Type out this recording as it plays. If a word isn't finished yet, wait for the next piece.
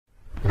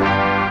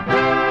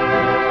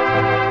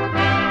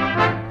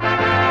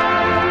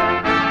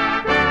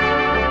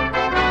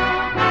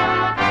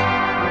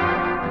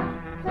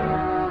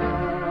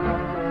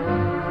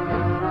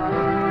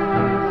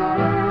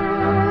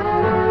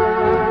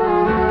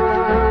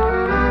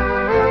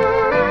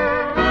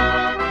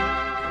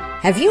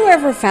Have you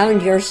ever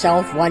found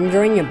yourself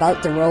wondering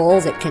about the role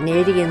that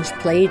Canadians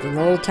played in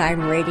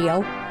old-time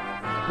radio?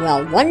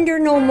 Well, wonder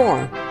no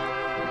more.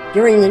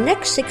 During the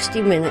next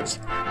 60 minutes,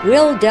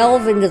 we'll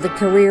delve into the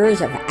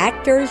careers of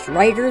actors,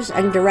 writers,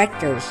 and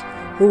directors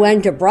who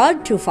went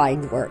abroad to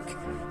find work,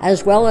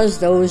 as well as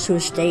those who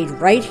stayed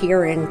right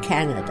here in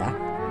Canada.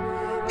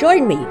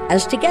 Join me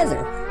as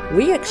together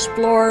we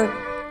explore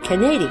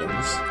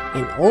Canadians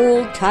in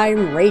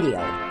old-time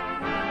radio.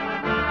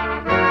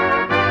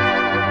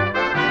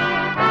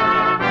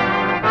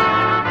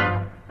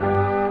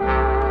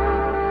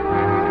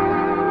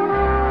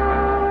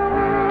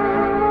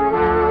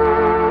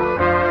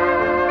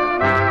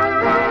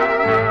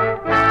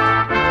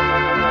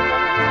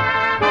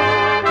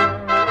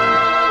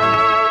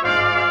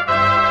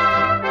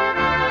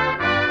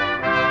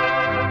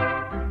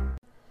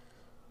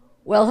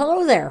 Well,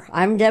 hello there.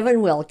 I'm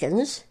Devin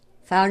Wilkins,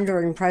 founder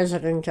and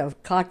president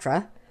of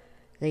COTRA,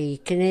 the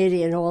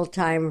Canadian Old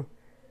Time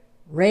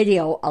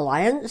Radio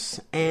Alliance,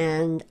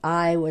 and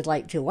I would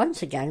like to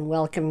once again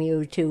welcome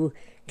you to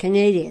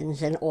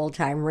Canadians in Old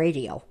Time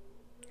Radio.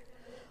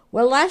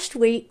 Well, last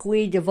week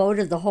we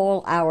devoted the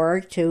whole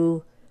hour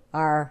to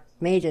our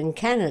Made in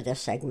Canada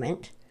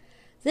segment.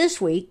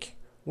 This week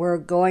we're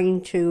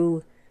going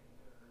to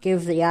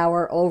give the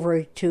hour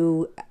over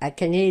to a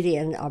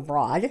Canadian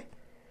abroad,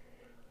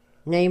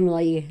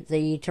 namely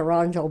the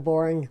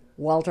Toronto-born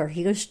Walter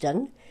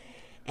Houston,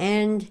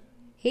 and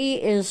he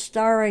is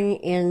starring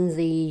in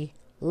the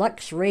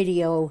Lux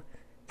Radio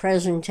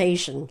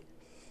presentation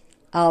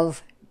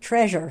of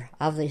Treasure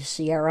of the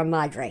Sierra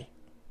Madre.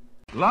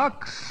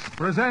 Lux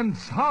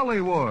presents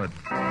Hollywood.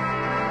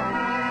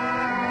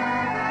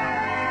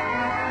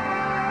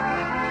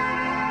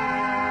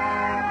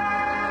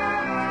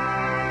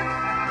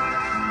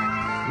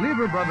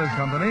 Lever Brothers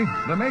Company,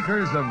 the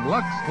makers of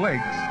Lux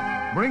Flakes,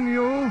 bring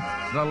you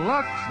the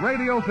Lux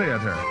Radio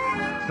Theater,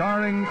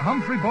 starring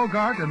Humphrey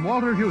Bogart and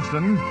Walter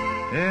Houston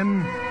in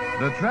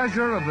The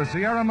Treasure of the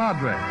Sierra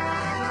Madre.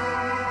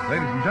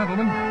 Ladies and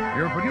gentlemen,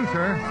 your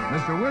producer,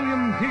 Mr.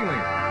 William Keeley.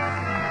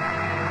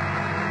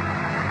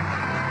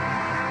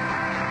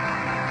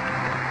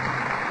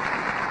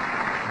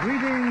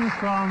 Greetings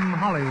from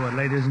Hollywood,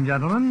 ladies and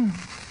gentlemen.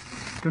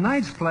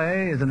 Tonight's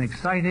play is an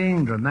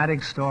exciting,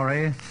 dramatic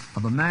story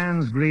of a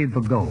man's greed for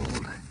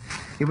gold.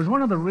 It was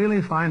one of the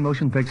really fine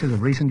motion pictures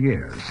of recent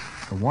years,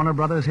 the Warner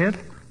Brothers hit,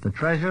 The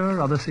Treasure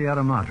of the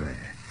Sierra Madre.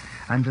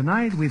 And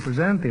tonight we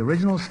present the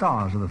original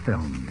stars of the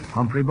film,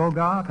 Humphrey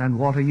Bogart and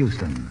Walter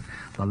Houston,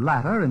 the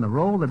latter in the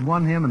role that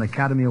won him an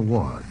Academy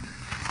Award.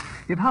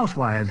 If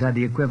housewives had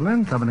the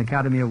equivalent of an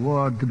Academy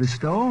Award to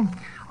bestow,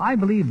 I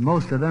believe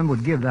most of them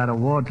would give that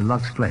award to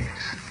Lux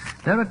Flakes.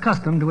 They're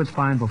accustomed to its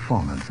fine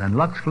performance, and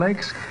Lux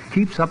Flakes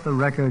keeps up the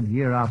record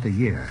year after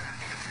year.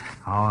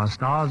 Our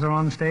stars are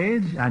on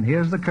stage, and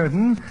here's the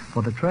curtain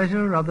for The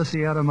Treasure of the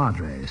Sierra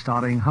Madre,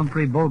 starring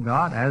Humphrey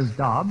Bogart as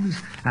Dobbs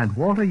and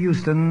Walter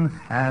Houston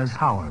as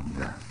Howard.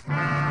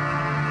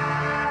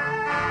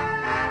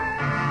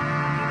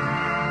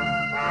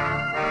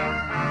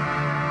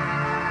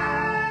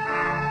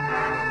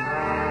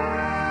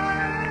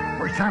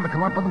 First time I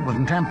come up with them was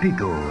in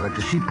Tampico, at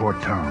the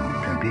seaport town.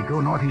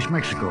 Tampico, northeast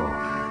Mexico.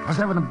 I was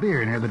having a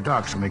beer near the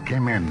docks when they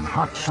came in,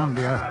 hot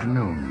Sunday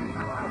afternoon.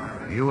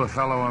 You a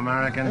fellow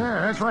American?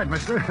 Yeah, that's right,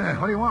 mister.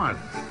 What do you want?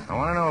 I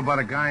want to know about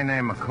a guy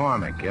named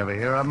McCormick. You ever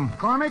hear of him?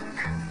 Cormick?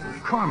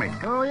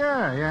 Oh,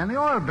 yeah, in the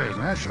oil business.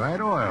 That's right,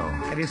 oil.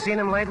 Have you seen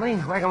him lately?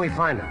 Where can we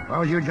find him? If I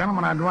was you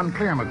gentlemen, I'd run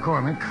clear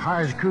McCormick.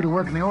 Hires a crew to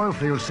work in the oil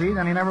field, see,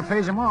 then he never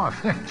pays him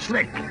off.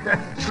 Slick.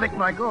 Slick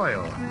like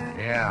oil.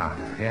 Yeah,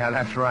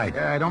 that's right.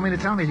 Yeah, I don't mean to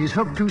tell me he's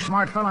hooked two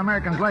smart fellow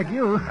Americans like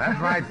you. That's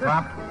right,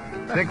 Pop.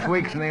 6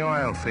 weeks in the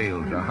oil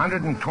field,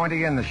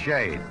 120 in the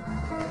shade.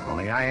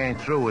 Only I ain't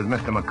through with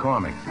Mr.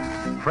 McCormick.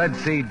 Fred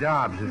C.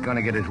 Dobbs is going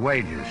to get his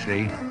wages,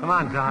 see? Come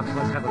on, Dobbs,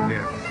 let's have a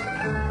beer.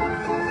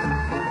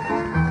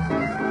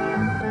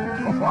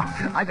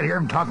 I could hear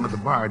him talking at the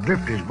bar.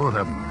 Drifters, both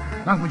of them.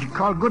 Not what you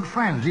call good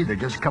friends, either.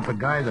 Just a couple of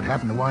guys that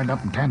happen to wind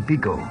up in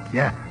Tampico.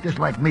 Yeah, just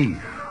like me.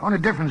 Only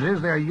difference is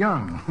they're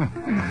young.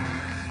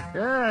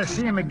 Yeah, I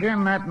see him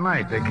again that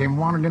night. They came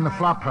wandering in the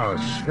flop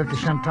house.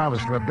 50-cent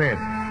towers for a bed.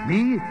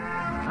 Me?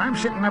 I'm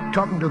sitting up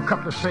talking to a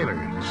couple of sailors.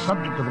 The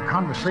subject of the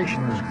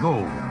conversation is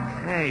gold.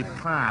 Hey,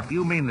 Pop,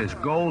 you mean there's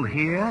gold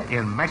here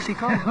in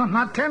Mexico?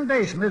 Not 10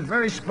 days from this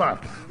very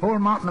spot. Whole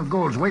mountain of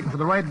gold's waiting for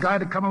the right guy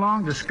to come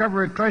along,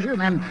 discover a treasure,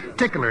 and then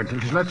tickle her till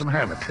she lets him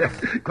have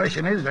it.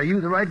 Question is, are you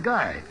the right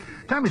guy?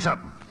 Tell me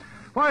something.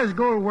 Why is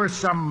gold worth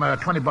some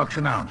 $20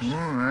 an ounce?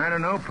 I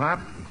don't know, Pop.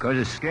 Because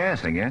it's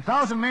scarce, I guess.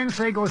 1,000 men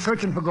say go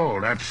searching for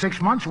gold. After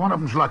 6 months, one of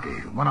them's lucky.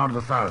 1 out of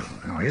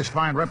 1,000. Now, his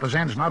find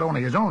represents not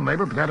only his own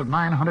labor, but that of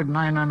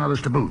 999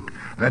 others to boot.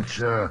 That's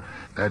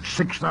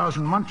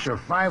 6,000 months or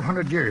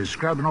 500 years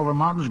scrabbling over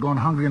mountains, going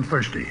hungry and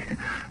thirsty.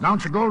 An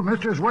ounce of gold,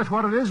 mister, is worth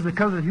what it is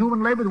because of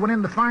human labor that went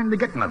in to find the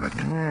getting of it.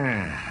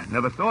 Yeah,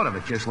 never thought of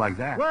it just like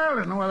that. Well,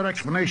 there's no other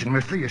explanation,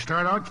 mister. You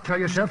start out, you tell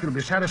yourself you'll be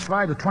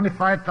satisfied with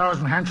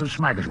 25,000 hands of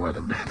smack is worth it.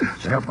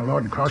 So help my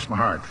Lord and cross my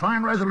heart.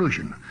 Fine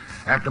resolution.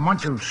 After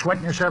months of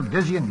sweating yourself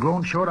dizzy and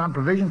growing short on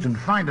provisions and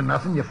finding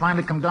nothing, you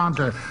finally come down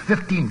to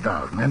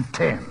 15,000 and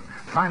 10.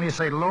 Finally you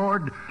say,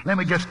 Lord, let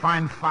me just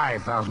find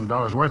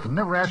 $5,000 worth and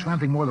never ask for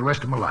anything more the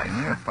rest of my life.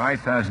 Yeah,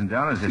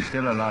 $5,000 is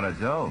still a lot of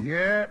dough.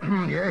 Yeah,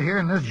 here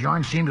in this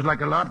joint seems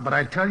like a lot, but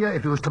I tell you,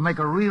 if it was to make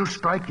a real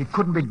strike, it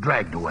couldn't be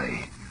dragged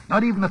away.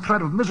 Not even the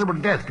threat of miserable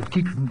death could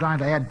keep you from trying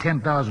to add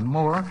 10,000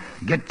 more.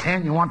 You get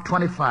 10, you want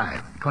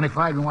 25.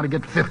 25, you want to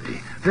get 50.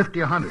 50,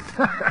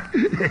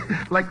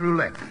 100. Like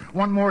roulette.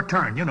 One more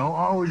turn,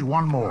 always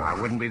one more. I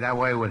wouldn't be that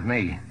way with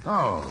me.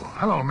 Oh,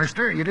 hello,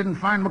 mister. You didn't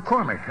find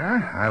McCormick, huh?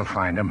 I'll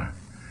find him.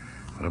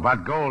 But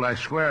about gold, I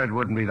swear it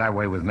wouldn't be that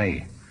way with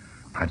me.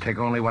 I'd take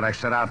only what I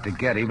set out to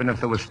get, even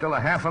if there was still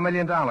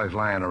 $500,000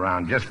 lying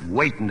around, just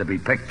waiting to be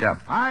picked up.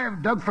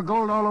 I've dug for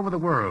gold all over the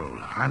world.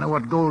 I know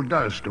what gold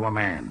does to a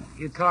man.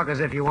 You talk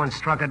as if you once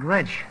struck it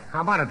rich.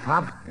 How about it,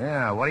 Pop?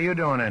 Yeah, what are you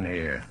doing in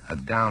here? A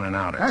down and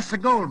outer. That's the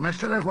gold,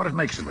 mister. That's what it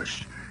makes of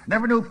us.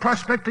 Never knew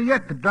prospector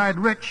yet that died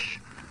rich.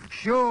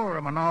 Sure,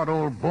 I'm an odd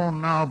old bone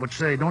now, but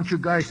say, don't you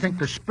guys think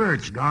the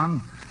spirit's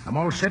gone? I'm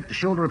all set to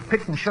shoulder a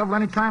pick and shovel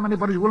anytime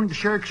anybody's willing to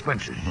share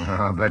expenses.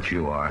 I'll bet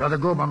you are. Rather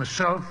go by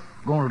myself.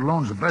 Going it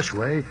alone's the best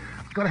way.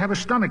 Got to have a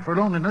stomach for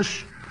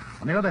loneliness.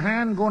 On the other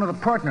hand, going with a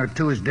partner or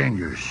two is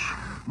dangerous.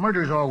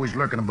 Murder's always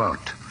lurking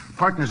about.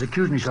 Partners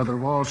accusing each other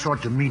of all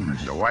sorts of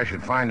meanness. So why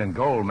should finding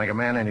gold make a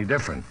man any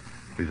different?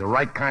 If he's the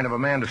right kind of a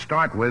man to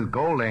start with,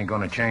 gold ain't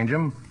going to change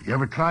him. You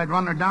ever tried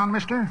running her down,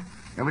 mister?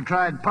 Ever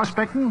tried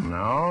prospecting?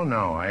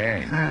 No, I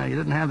ain't. You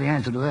didn't have the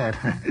answer to that.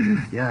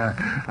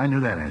 Yeah, I knew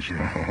that answer.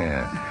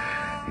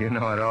 Yeah, you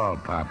know it all,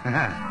 Pop.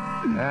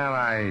 Well,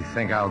 I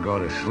think I'll go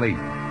to sleep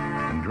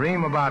and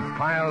dream about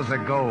piles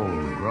of gold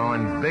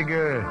growing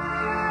bigger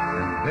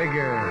and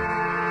bigger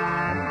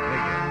and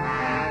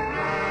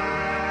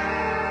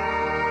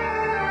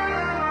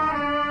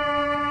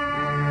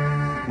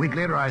bigger. A week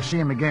later, I see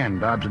him again,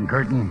 Dobbs and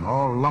Curtin,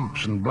 all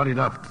lumps and bloodied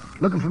up.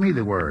 Looking for me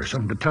they were,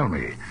 something to tell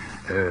me.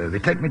 They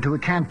take me to a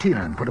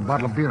cantina and put a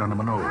bottle of beer under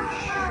my nose.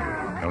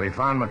 Well, we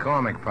found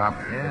McCormick, Pop.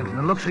 Yeah, from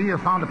the looks of you,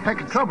 found a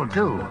peck of trouble,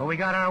 too. Well, we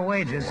got our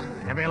wages.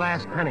 Every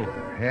last penny.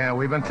 Yeah,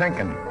 we've been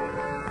thinking.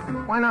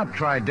 Why not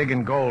try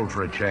digging gold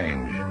for a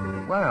change?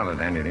 Well,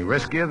 it ain't any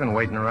riskier than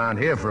waiting around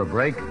here for a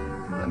break.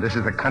 And this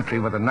is the country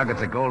where the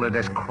nuggets of gold are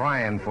just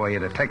crying for you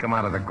to take them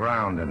out of the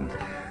ground and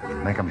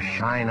make them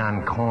shine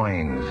on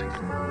coins.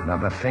 Now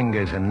the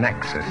fingers and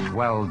necks of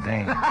swell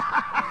dames.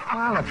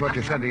 Well, that's what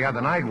you said the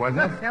other night,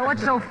 wasn't it? Yeah,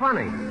 what's so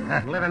funny?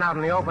 Living out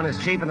in the open is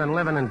cheaper than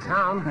living in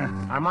town.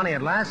 Our money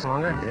would last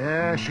longer.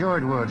 Yeah, sure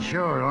it would,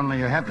 sure. Only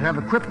you have to have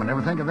equipment.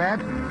 Ever think of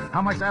that?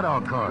 How much that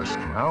all cost?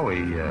 Well,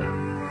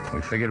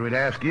 we figured we'd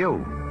ask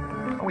you.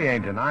 We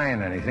ain't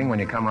denying anything when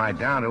you come right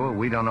down to it.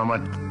 We don't know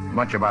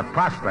much about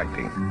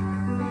prospecting.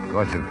 Of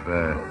course,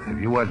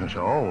 if you wasn't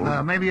so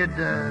old... Maybe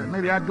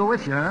I'd go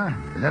with you, huh?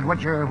 Is that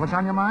what's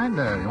on your mind?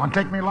 You want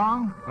to take me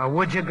along?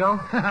 Would you go?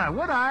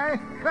 Would I?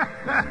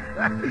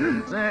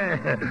 Say,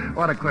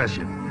 what a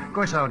question. Of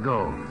course I'll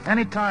go.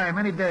 Anytime,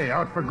 any day,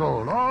 out for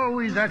gold.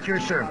 Always at your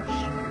service.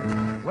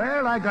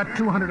 Well, I got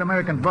 200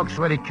 American bucks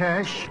ready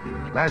cash.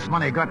 Last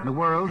money I got in the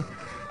world.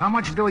 How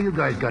much dough you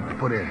guys got to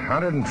put in?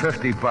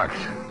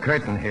 $150.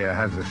 Curtin here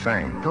has the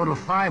same. Total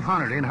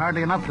 500. Ain't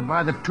hardly enough to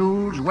buy the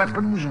tools,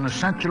 weapons, and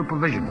essential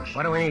provisions.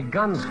 What do we need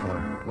guns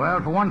for? Well,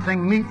 for one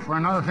thing, meat. For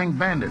another thing,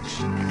 bandits.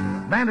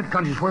 Bandit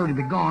country's where we'd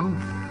be going.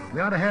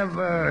 We ought to have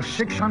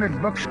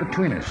 $600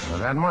 between us. Well,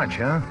 that much,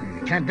 huh?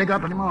 Can't dig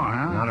up anymore,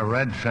 huh? Not a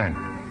red cent.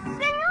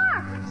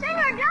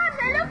 Senor Dobbs,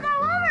 I looked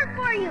all over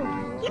for you.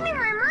 Give me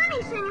my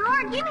money,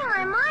 senor. Give me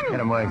my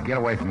money. Get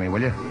away from me,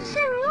 will you?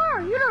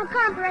 Senor, you don't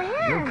comprehend.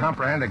 You'll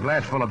comprehend a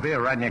glass full of beer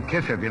right in your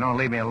kisser if you don't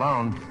leave me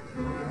alone.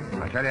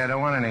 I tell you, I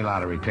don't want any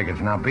lottery tickets.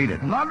 Now beat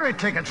it. Lottery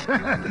tickets?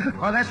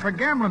 Well, that's for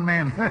gambling,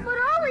 man. But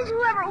always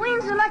whoever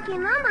wins the lucky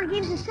number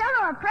gives the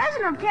seller a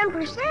present of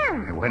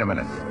 10%. Hey, wait a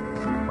minute.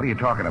 What are you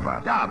talking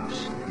about?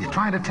 Dobbs, he's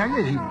trying to tell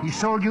you he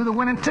sold you the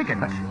winning ticket.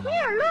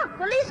 Here, look,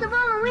 the list of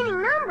all the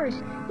winning numbers.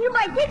 You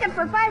buy ticket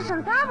for 5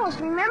 centavos,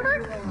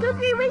 remember?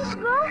 2-3 weeks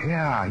ago?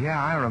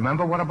 Yeah, I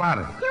remember. What about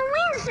it? You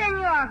win,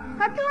 senor.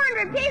 A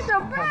 200 peso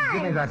prize.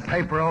 Give me that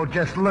paper. Oh,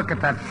 just look at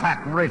that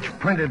fat, rich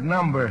printed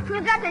number.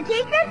 You got the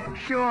ticket?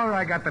 Sure,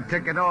 I got the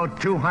ticket. Oh,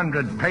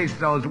 200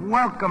 pesos.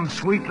 Welcome,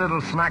 sweet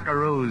little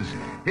smackaroos.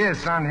 Here,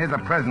 son, here's a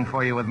present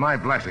for you with my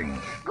blessing.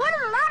 Go to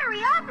the lottery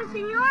office,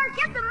 senor.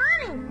 Get the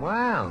money.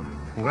 Well,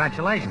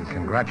 congratulations.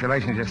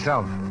 Congratulations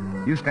yourself.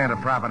 You stand a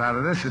profit out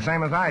of this the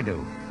same as I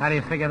do. How do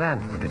you figure that?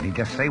 Well, did he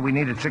just say we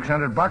needed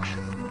 $600?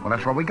 Well,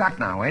 that's what we got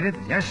now, ain't it?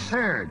 Yes,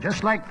 sir.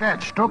 Just like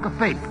that. Stroke of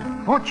fate.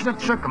 Fortunate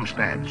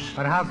circumstance.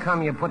 But how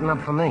come you're putting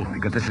up for me?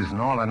 Because this is an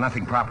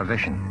all-or-nothing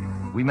proposition.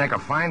 We make a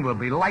find, we'll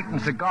be lighting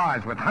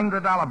cigars with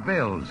 $100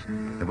 bills.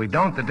 If we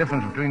don't, the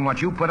difference between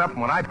what you put up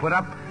and what I put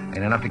up ain't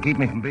enough to keep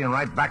me from being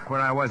right back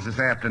where I was this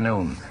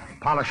afternoon,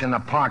 polishing the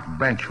park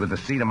bench with the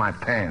seat of my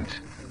pants.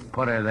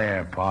 Put her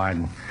there,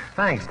 pardon.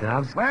 Thanks,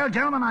 Dobbs. Well,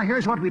 gentlemen, now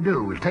here's what we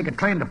do. We'll take a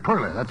train to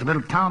Perla. That's a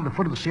little town at the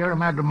foot of the Sierra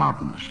Madre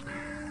Mountains.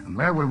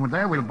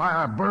 We'll buy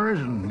our burrs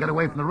and get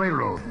away from the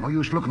railroad. No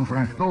use looking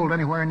for gold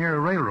anywhere near a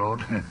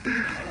railroad.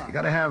 We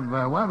gotta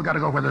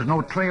go where there's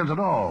no trails at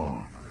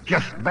all.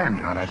 Just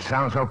bandits. Now, that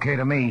sounds okay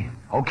to me.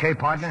 Okay,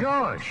 partner?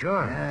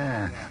 Sure.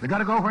 Yeah. We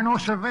gotta go where no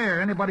surveyor,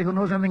 anybody who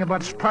knows anything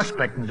about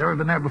prospecting, has ever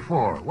been there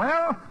before.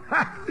 Well,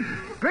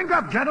 drink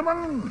up,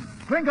 gentlemen.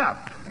 Drink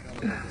up.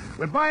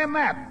 We'll buy a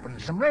map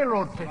and some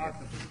railroad tickets.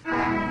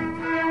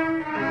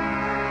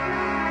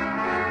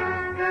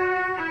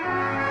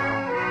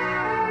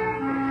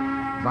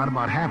 Bought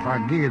about half our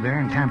gear there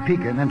in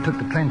Tampico and then took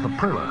the train for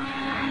Perla.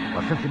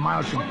 About 50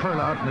 miles from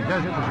Perla out in the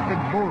desert, there's a big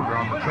boulder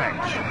on the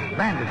tracks.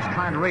 Bandits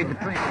trying to raid the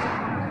train.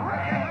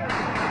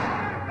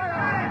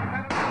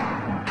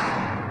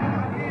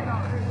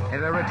 Hey,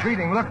 they're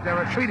retreating. Look,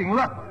 they're retreating.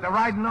 Look, they're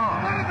riding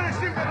off.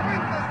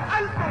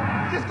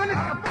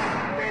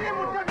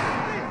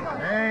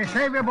 Hey,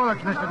 save your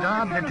bullets, Mr.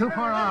 Dobbs. They're too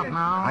far off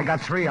now. I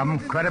got 3 of them.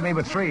 Credit me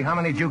with 3. How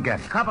many did you get?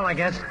 Couple, I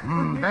guess.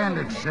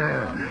 Bandits.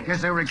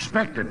 Guess they were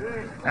expected.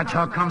 That's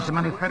how come so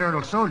many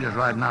Federal soldiers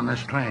riding on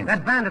this train.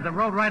 That bandit that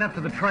rode right up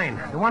to the train.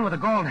 The one with the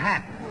gold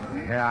hat.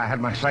 Yeah, I had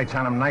my sights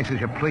on him nice as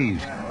you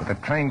please. But the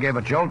train gave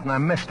a jolt and I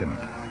missed him.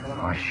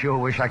 I sure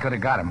wish I could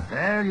have got him.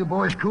 Well, you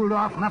boys cooled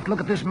off enough to look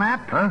at this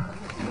map? Huh?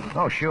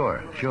 Oh,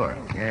 sure.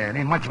 Yeah, it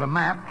ain't much of a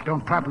map.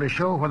 Don't properly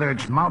show whether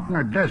it's mountain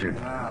or desert.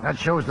 That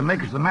shows the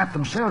makers of the map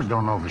themselves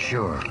don't know for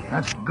sure.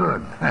 That's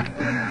good.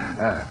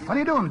 What are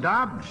you doing,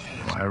 Dobbs?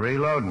 Why,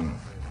 reloading.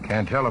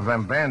 Can't tell if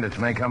them bandits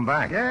may come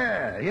back.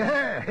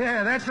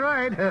 Yeah, that's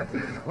right.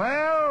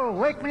 Well,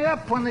 wake me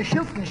up when the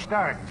shooting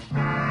starts.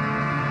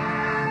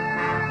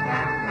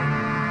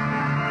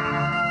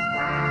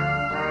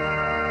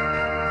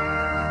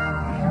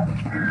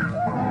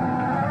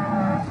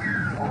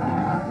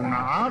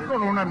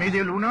 Con una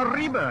media luna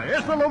arriba.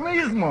 Eso es lo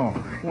mismo.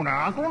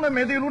 Una con una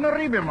media luna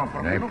arriba, my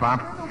friend. Hey,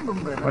 Pop,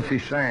 what's he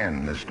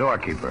saying, the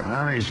storekeeper?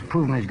 Well, he's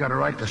proven he's got a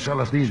right to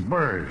sell us these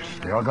burrs.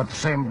 They all got the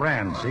same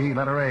brand, see?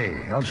 Letter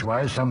A.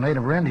 Elsewise, some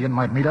native or Indian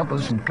might meet up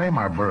with us and claim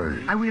our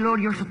burrs. I will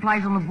load your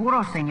supplies on the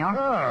burro, senor.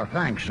 Oh,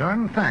 thanks,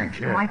 son. Thanks,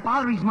 yeah. My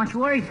father is much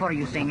worried for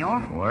you,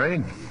 senor.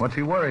 Worried? What's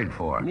he worried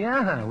for?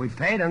 Yeah, we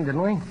paid him,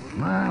 didn't we?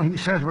 Well, he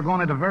says we're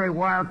going into very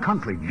wild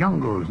country,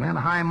 jungles, and then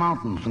high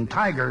mountains, and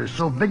tigers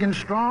so big and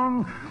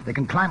strong they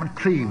can climb a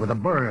tree with a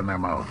burr in their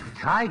mouth.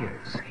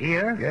 Tigers?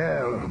 Here?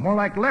 Yeah, more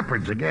like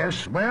leopards, I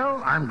guess.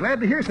 Well, I'm glad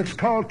to hear such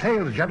tall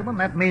tales, gentlemen.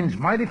 That means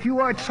mighty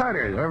few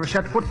outsiders ever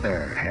set foot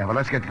there. Yeah, well,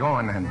 let's get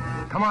going then.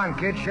 Come on,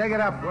 kid, shake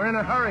it up. We're in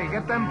a hurry.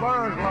 Get them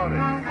burros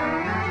loaded.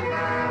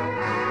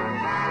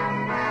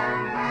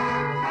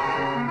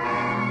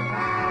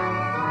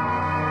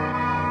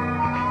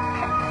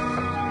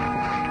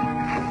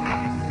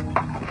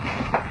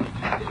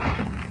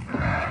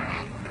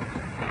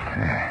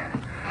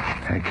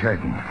 Hey,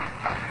 Curtin,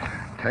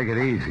 take it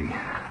easy.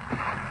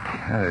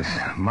 This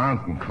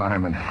mountain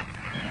climbing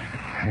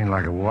ain't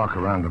like a walk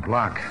around the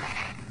block.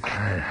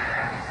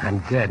 I'm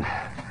dead.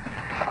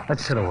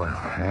 Let's sit a while.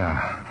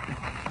 Yeah.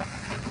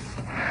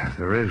 If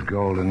there is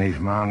gold in these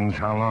mountains,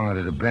 how long would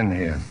it have been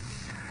here?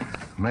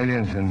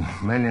 Millions and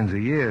millions of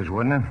years,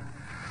 wouldn't it?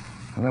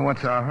 And then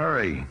what's our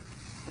hurry?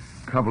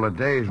 A couple of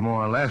days,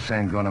 more or less,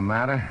 ain't gonna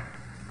matter.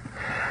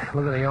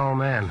 Look at the old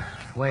man.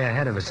 Way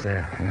ahead of us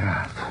there.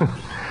 Yeah.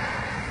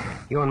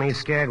 You and me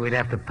scared we'd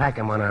have to pack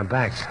him on our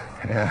backs.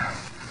 Yeah.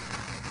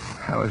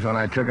 That was when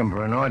I took him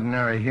for an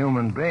ordinary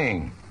human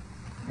being.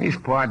 He's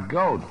part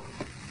goat.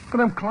 Look at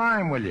him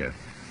climb, will you?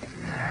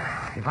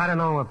 If I'd have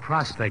known what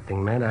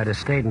prospecting meant, I'd have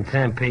stayed in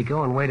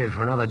Tampico and waited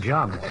for another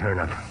job to turn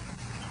up.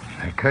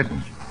 Hey,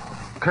 Curtin.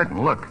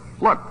 Curtin, look.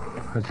 Look.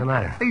 What's the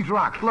matter? These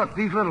rocks. Look,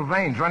 these little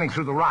veins running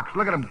through the rocks.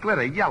 Look at them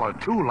glitter yellow,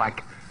 too,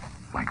 like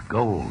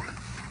gold.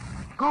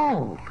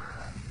 Gold?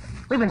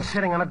 We've been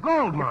sitting on a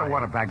gold Get the mine.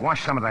 water bag.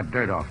 Wash some of that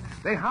dirt off.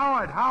 Hey,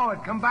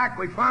 Howard, come back.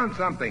 We found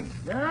something.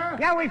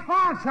 Yeah, we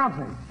found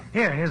something.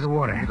 Here's the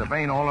water. There's a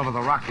vein all over the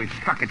rock. We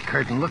struck it,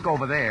 Curtin. Look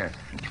over there.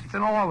 It's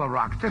in all the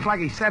rocks, just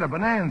like he said, a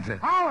bonanza.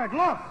 Howard,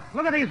 look.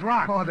 Look at these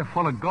rocks. Oh, they're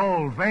full of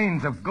gold,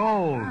 veins of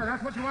gold. Yeah,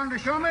 that's what you wanted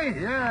to show me?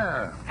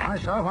 Yeah. I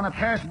saw it when I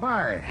passed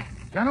by.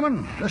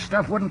 Gentlemen, this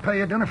stuff wouldn't pay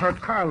you dinner for a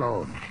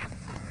carload.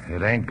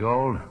 It ain't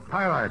gold?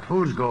 Pyrite,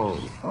 fool's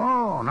gold.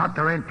 Oh, not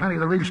there ain't plenty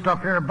of the real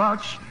stuff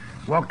hereabouts.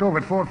 Walked over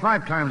it 4 or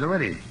 5 times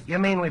already. You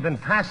mean we've been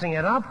passing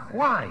it up?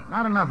 Why?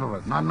 Not enough of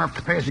it. Not enough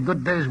to pay us a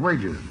good day's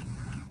wages.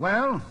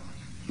 Well,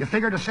 you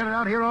figure to sit it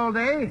out here all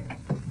day?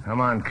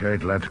 Come on,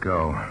 Kurt, let's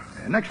go.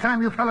 Next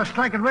time you fellas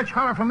strike it rich,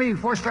 holler for me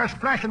before it starts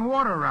splashing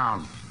water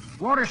around.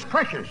 Water's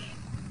precious.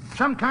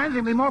 Sometimes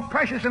it'll be more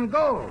precious than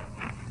gold.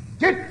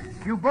 Get,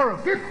 you burro.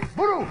 Get,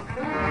 burro.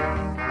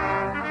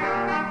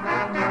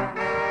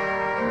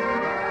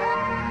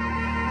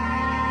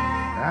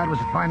 That was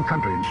a fine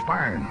country,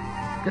 inspiring.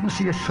 Didn't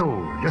see a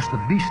soul, just the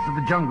beasts of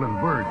the jungle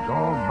and birds,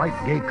 all bright,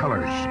 gay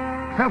colors.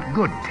 Felt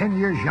good, 10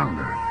 years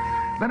younger.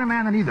 Better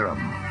man than either of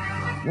them.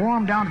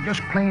 Warm down to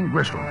just plain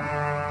gristle.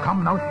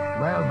 Come out,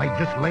 well, they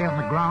just lay on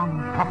the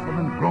ground, puffing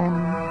and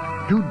groaning,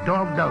 too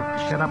dogged out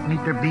to sit up and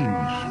eat their beans.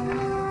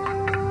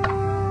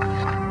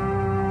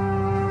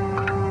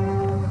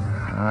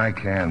 I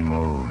can't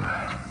move.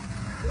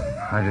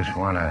 I just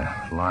want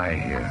to lie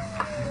here.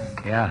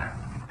 Yeah.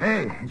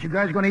 Hey, ain't you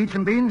guys going to eat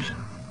some beans?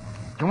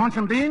 You want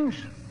some beans?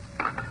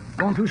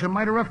 Going through some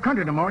mighty rough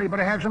country tomorrow. You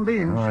better have some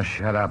beans. Oh,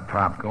 shut up,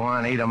 Pop. Go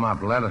on, eat 'em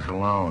up. Let us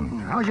alone.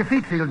 How's your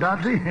feet feel,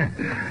 Dodsy?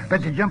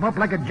 Bet you jump up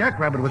like a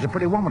jackrabbit was a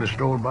pretty woman to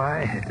stroll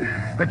by.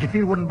 Bet your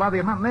feet wouldn't bother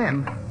you nothing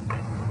then.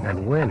 That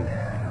wind.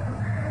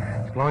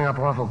 It's blowing up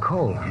awful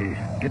cold.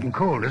 Getting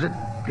cold, is it?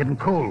 Getting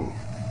cold.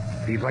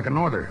 Feels like a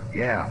norther.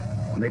 Yeah.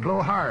 When they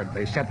blow hard,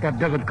 they set that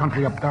desert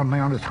country up down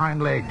there on its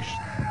hind legs.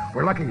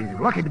 We're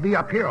lucky to be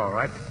up here, all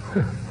right.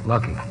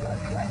 Lucky.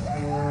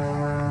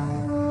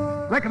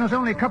 Reckon there's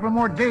only a couple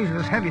more days of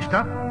this heavy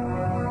stuff.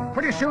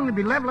 Pretty soon we'll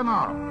be leveling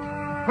off.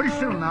 Pretty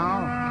soon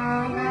now.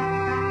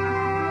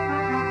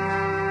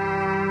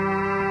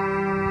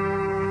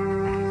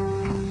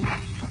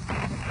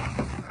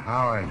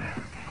 Howard,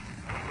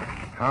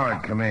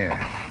 come here.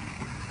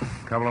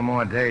 A couple of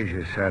more days,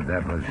 you said.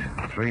 That was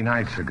 3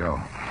 nights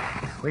ago.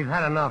 We've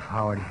had enough,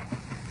 Howard.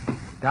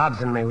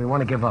 Dobbs and me, we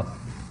want to give up.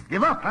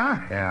 Give up, huh?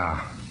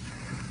 Yeah.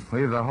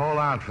 Leave the whole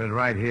outfit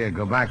right here.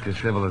 Go back to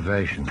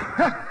civilization.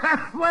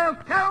 Well,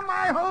 tell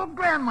my whole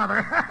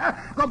grandmother.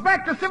 Go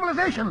back to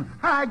civilization.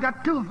 I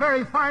got 2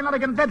 very fine,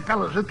 elegant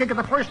bedfellows who kick at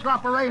the first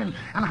drop of rain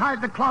and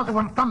hide the closet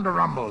when thunder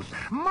rumbles.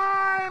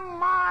 My.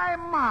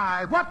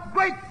 What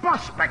great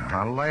prospect.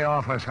 Now lay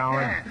off us,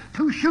 Howard. Yeah,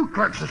 2 shoe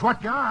clerks is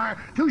what you are.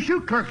 2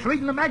 shoe clerks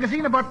reading the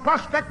magazine about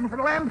prospecting for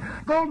the land,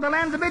 gold in the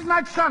land of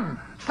midnight sun,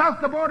 south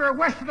of the border,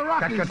 west of the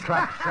Rockies. Shut your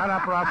trap. Shut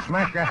up or I'll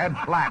smash your head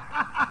flat.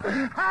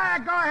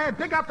 Go ahead.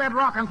 Pick up that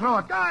rock and throw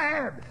it. Go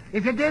ahead.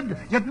 If you did,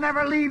 you'd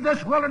never leave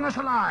this wilderness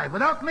alive.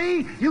 Without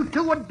me, you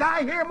 2 would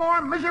die here more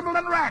miserable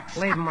than rats.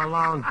 Leave him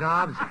alone,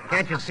 Dobbs.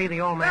 Can't you see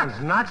the old man's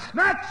nuts?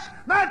 Nuts,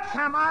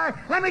 am I?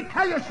 Let me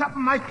tell you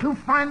something, my 2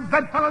 fine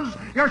bedfellows.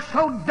 You're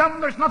so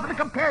dumb there's nothing to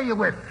compare you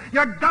with.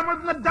 You're dumber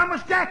than the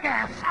dumbest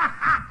jackass.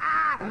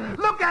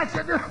 Look at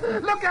you.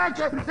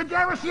 Did you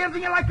ever see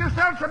anything like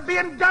yourselves for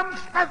being dumb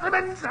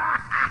specimens?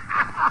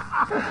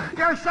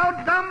 You're so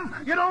dumb,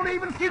 you don't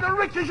even see the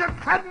riches you're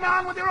treading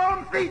on with your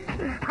own feet.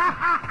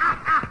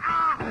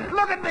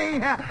 Look at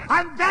me.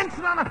 I'm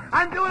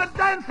doing a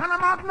dance on a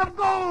mountain of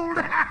gold.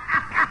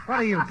 What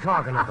are you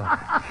talking about?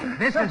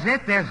 This is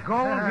it? There's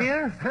gold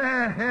here?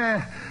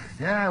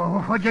 Yeah,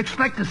 well, what'd you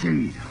expect to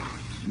see?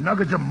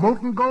 Nuggets of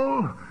molten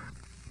gold?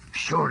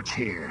 Sure, it's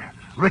here.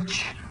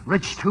 Rich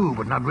too,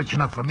 but not rich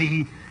enough for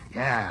me.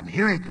 Yeah, and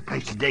here ain't the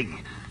place to dig.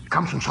 It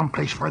comes from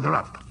someplace further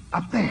up.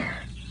 Up there.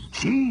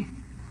 See?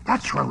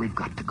 That's where we've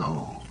got to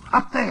go.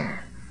 Up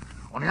there.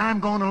 Only I'm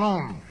going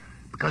alone,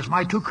 because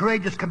my 2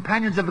 courageous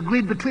companions have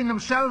agreed between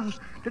themselves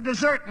to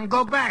desert and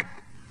go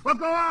back. Well,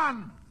 go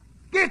on.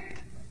 Get.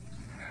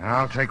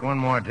 I'll take 1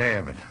 more day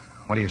of it.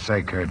 What do you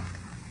say, Kurt?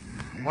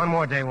 1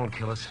 more day won't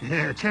kill us.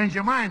 Yeah, change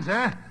your minds,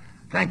 huh?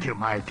 Thank you,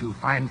 my 2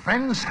 fine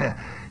friends.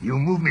 You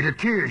moved me to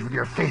tears with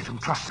your faith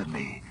and trust in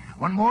me.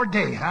 1 more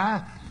day,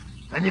 huh?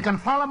 Then you can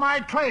follow my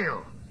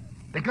trail,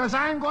 because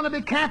I'm going to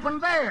be camping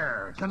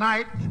there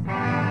tonight.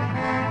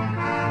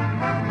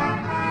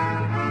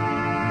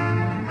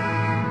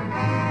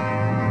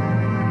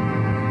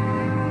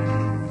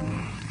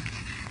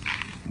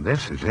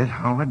 This is it,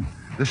 Howard?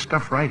 This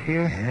stuff right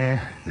here?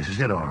 Yeah, this is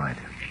it, all right.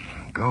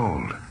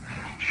 Gold.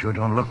 Sure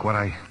don't look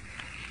like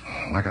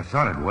I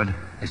thought it would.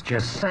 It's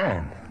just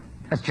sand.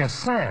 That's just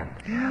sand.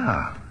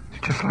 Yeah,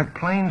 it's just like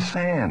plain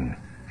sand.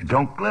 It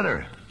don't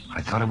glitter.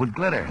 I thought it would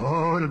glitter.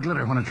 Oh, it'll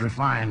glitter when it's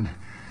refined.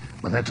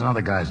 But that's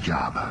another guy's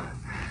job.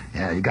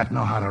 Yeah, you got to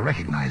know how to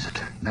recognize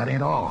it. That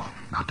ain't all.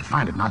 Not to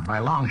find it, not by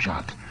a long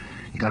shot.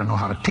 You got to know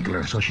how to tickle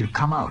her so she'll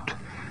come out.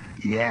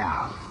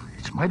 Yeah,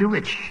 it's mighty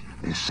rich,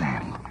 this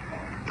sand.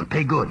 It'll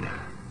pay good.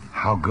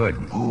 How good?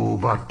 Oh,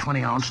 about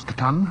 20 ounces a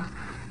ton.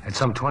 It's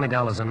some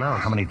 $20 an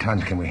ounce. How many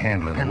tons can we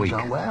handle in a week?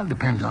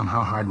 Depends on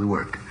how hard we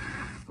work.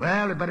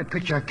 Well, we better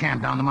pitch our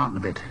camp down the mountain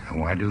a bit.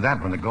 Why do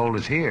that when the gold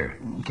is here?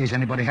 In case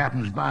anybody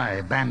happens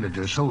by, bandits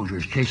or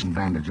soldiers chasing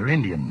bandits or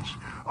Indians,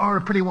 or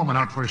a pretty woman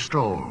out for a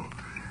stroll.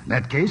 In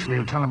that case,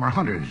 we'll tell them we're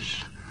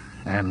hunters.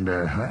 And,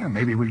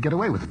 maybe we'll get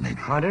away with it, maybe.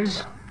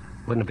 Hunters?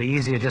 Wouldn't it be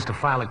easier just to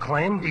file a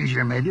claim?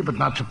 Easier, maybe, but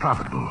not so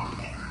profitable.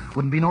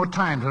 Wouldn't be no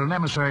time till an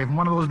emissary from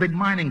one of those big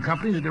mining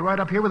companies would be right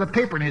up here with a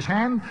paper in his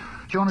hand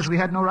showing us we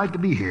had no right to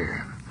be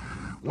here.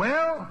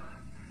 Well,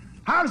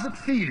 how does it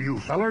feel,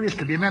 you fellers,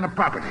 to be men of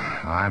property?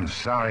 I'm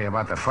sorry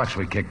about the fuss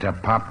we kicked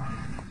up, Pop.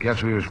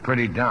 Guess we was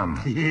pretty dumb.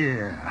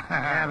 Yeah.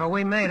 Yeah, but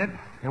we made it,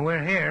 and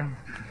we're here.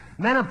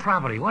 Men of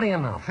property, what do you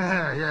know?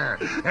 Yeah.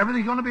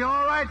 Everything's going to be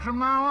all right from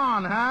now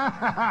on,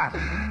 huh?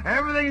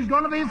 Everything's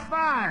going to be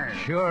fine.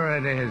 Sure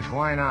it is.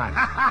 Why not?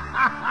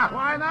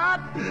 Why not?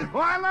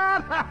 Why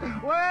not?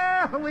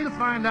 Well, we'll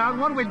find out,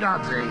 won't we,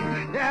 Dodsy?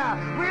 Yeah,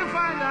 we'll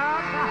find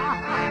out.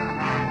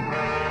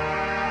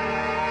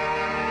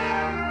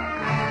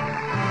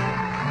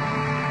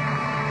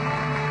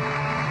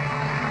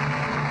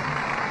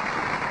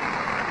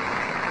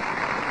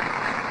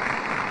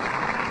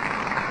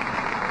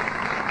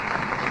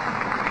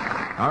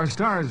 Our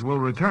stars will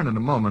return in a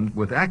moment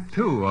with Act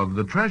Two of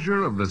The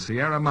Treasure of the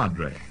Sierra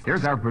Madre.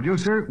 Here's our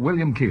producer,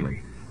 William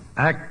Keeley.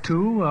 Act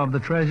Two of The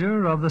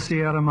Treasure of the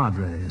Sierra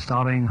Madre,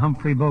 starring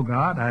Humphrey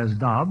Bogart as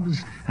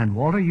Dobbs and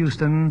Walter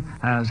Houston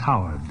as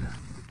Howard.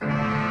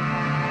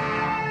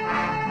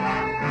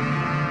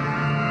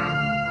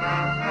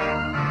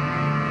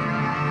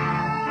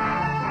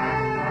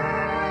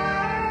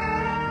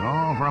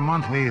 Oh, for a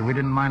month we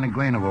didn't mind a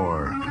grain of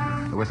ore.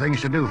 There were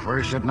things to do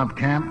first, setting up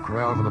camp,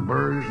 corral for the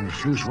birds, and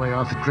sluice way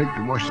out the creek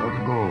to wash out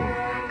the gold.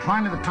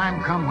 Finally, the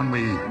time come when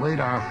we weighed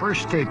our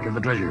first stake of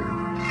the treasure.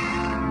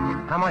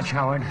 How much,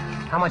 Howard?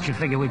 How much you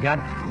figure we got?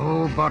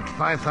 Oh, about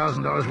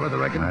 $5,000 worth, I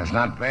reckon. That's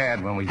not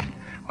bad. When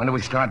do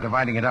we start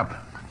dividing it up?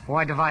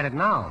 Why divide it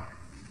now?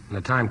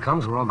 When the time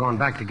comes, we're all going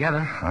back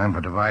together. I'm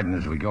for dividing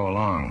as we go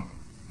along.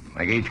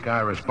 Make each guy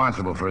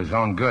responsible for his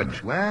own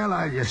goods. Well,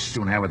 I just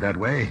soon have it that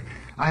way.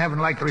 I haven't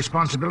liked the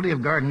responsibility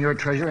of guarding your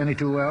treasure any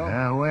too well.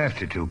 Who asked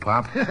you to,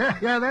 Pop?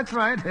 Yeah, that's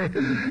right.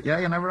 Yeah,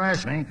 you never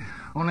asked me.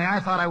 Only I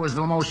thought I was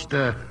the most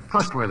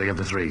trustworthy of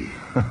the three.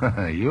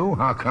 You?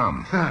 How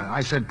come?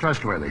 I said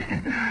trustworthy.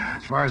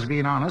 As far as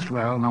being honest,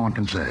 well, no one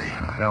can say.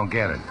 I don't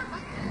get it.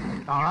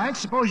 All right,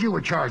 suppose you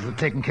were charged with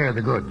taking care of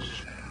the goods.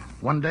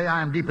 One day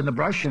I'm deep in the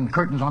brush and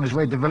Curtin's on his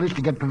way to the village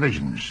to get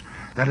provisions.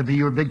 That'd be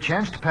your big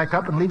chance to pack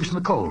up and leave us in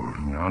the cold.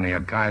 Only a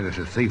guy that's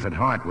a thief at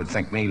heart would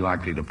think me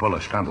likely to pull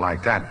a stunt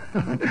like that.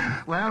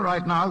 Well,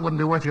 right now it wouldn't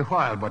be worth your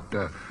while, but,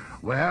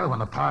 well, when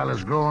the pile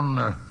has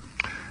grown,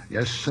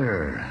 yes,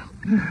 sir.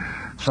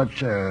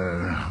 Such,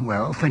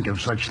 well, think of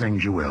such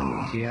things you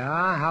will.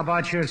 Yeah? How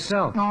about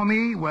yourself? Oh,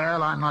 me?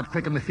 Well, I'm not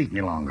quick on the feet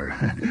any longer.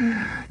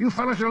 You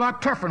fellas are a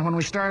lot tougher than when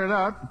we started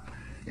out.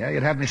 Yeah,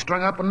 you'd have me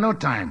strung up in no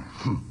time.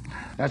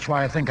 That's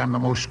why I think I'm the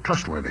most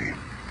trustworthy.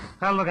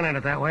 Well, looking at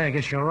it that way, I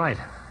guess you're right.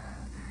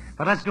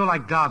 But let's do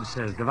like Dobbs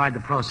says, divide the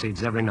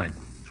proceeds every night.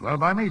 It's well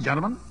by me,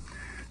 gentlemen.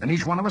 Then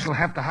each one of us will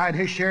have to hide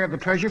his share of the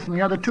treasure from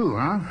the other two,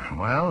 huh?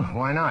 Well,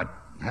 why not?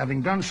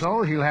 Having done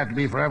so, he'll have to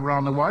be forever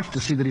on the watch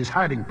to see that his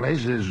hiding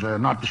place is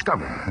not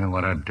discovered.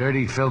 What a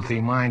dirty, filthy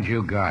mind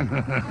you got.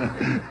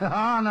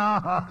 Oh,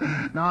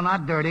 no,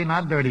 not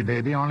dirty,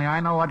 baby. Only I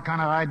know what kind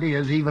of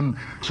ideas even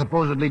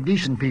supposedly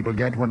decent people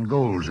get when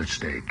gold's at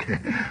stake.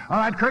 All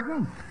right,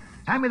 Curtin,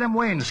 hand me them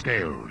weighing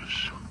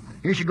scales.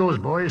 Here she goes,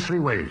 boys, 3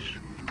 ways.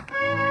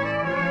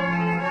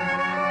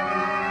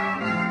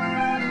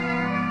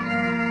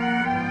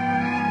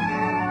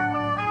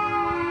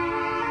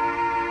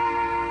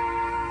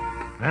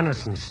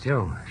 Venison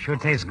stew. Sure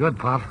tastes good,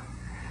 Pop.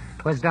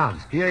 Where's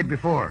Dobbs? He ate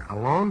before.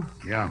 Alone?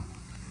 Yeah.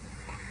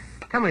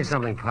 Tell me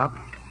something, Pop.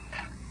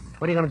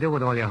 What are you going to do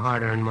with all your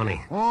hard-earned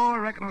money? Oh, I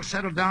reckon I'll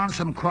settle down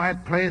some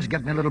quiet place,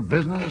 get me a little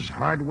business,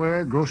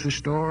 hardware, grocery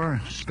store,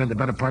 spend the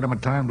better part of my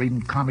time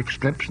reading comic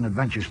strips and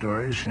adventure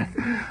stories.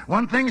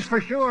 One thing's for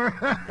sure.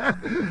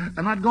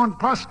 I'm not going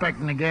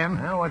prospecting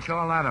again. Well, what's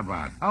all that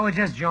about? Oh, we're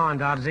just jawing,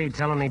 Dobbsy,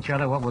 telling each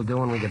other what we'll do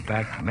when we get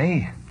back.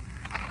 Me?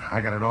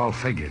 I got it all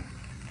figured.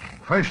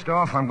 First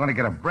off, I'm going to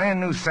get a brand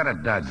new set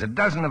of duds, a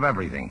dozen of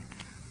everything.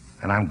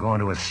 And I'm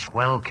going to a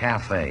swell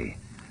cafe.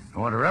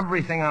 Order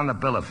everything on the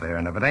bill of fare,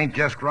 and if it ain't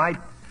just right,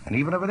 and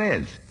even if it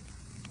is,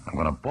 I'm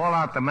going to ball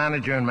out the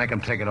manager and make him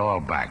take it all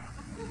back.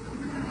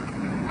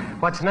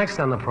 What's next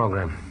on the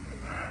program?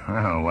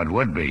 Well, what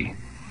would be?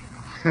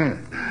 You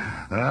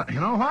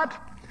know what?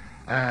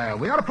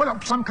 We ought to put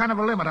up some kind of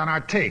a limit on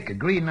our take.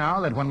 Agree now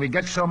that when we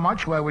get so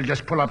much, well, we'll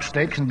just pull up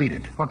stakes and beat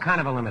it. What kind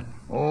of a limit?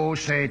 Oh,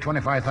 say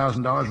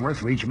 $25,000 worth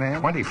for each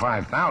man.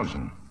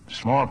 25,000.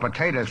 Small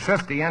potatoes,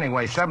 50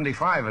 anyway.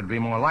 75 would be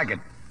more like it.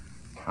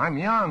 I'm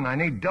young. I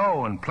need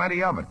dough and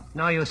plenty of it.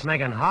 No use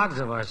making hogs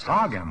of us.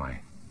 Hog, am I?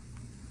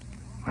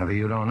 Maybe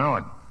you don't know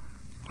it.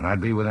 But I'd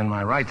be within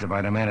my rights if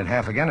I demanded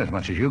half again as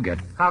much as you get.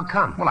 How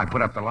come? Well, I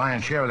put up the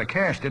lion's share of the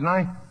cash, didn't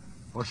I?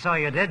 Well, so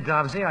you did,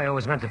 Dobbsy. I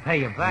always meant to pay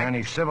you back. In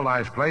any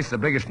civilized place, the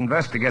biggest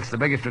investor gets the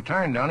biggest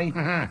return, don't he?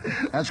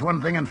 That's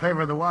one thing in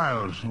favor of the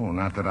wilds. Oh,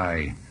 not that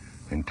I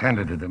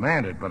intended to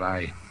demand it, but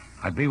I'd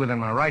be within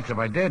my rights if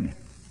I did.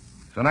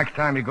 So next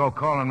time you go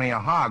calling me a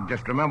hog,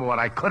 just remember what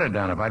I could have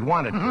done if I'd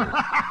wanted to.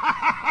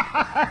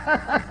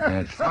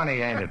 It's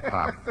funny, ain't it,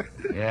 Pop?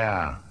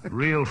 Yeah,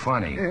 real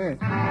funny.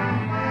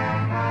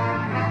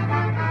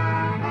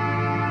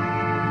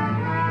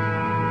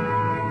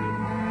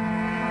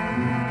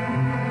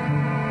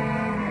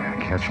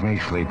 Catch me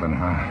sleeping,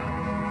 huh?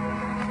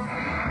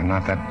 I'm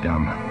not that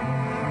dumb.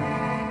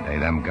 Hey,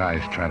 them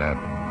guys try to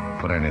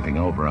put anything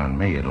over on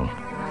me, it'll be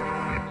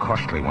a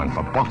costly one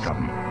for both of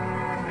them.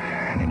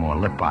 Any more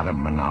lip out of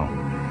them, and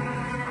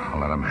I'll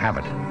let them have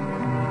it.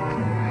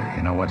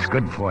 You know what's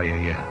good for you?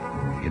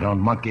 You don't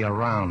monkey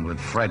around with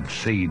Fred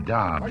C.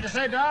 Dobbs. What'd you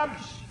say,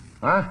 Dobbs?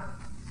 Huh?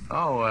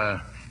 Oh,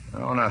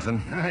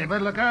 nothing. You better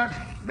look out.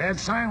 Bad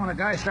sign when a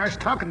guy starts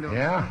talking to him.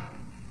 Yeah?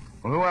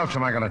 Well, who else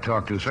am I going to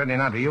talk to? Certainly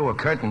not to you or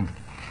Curtin.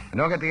 And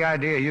don't get the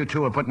idea you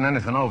two are putting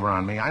anything over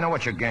on me. I know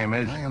what your game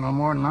is. Well, you know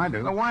more than I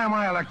do. So why am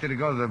I elected to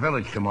go to the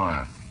village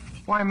tomorrow?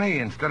 Why me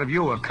instead of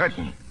you or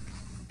Curtin?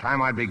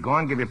 Time I'd be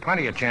gone, give you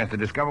plenty of chance to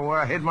discover where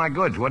I hid my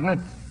goods, wouldn't it?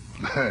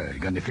 You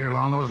got any fear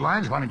along those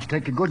lines? Why don't you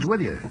take your goods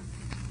with you?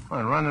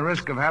 Well, run the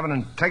risk of having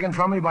them taken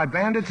from me by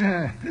bandits?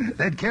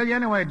 They'd kill you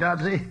anyway,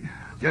 Dodsey.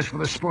 Just for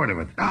the sport of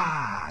it.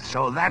 Ah,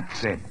 so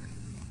that's it.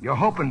 You're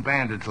hoping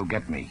bandits will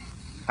get me.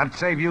 That'd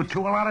save you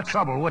two a lot of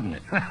trouble, wouldn't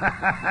it?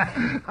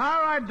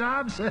 All right,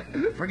 Dobbs.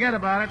 Forget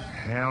about it.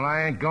 Well,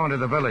 I ain't going to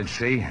the village,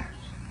 see?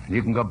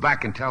 You can go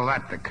back and tell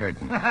that to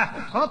Curtin.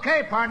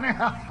 Okay, partner.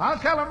 I'll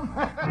tell him.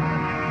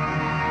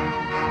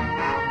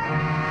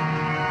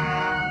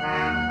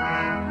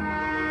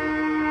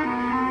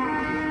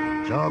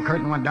 So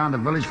Curtin went down to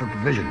the village for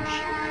provisions.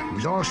 He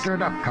was all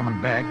stirred up coming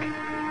back.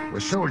 There were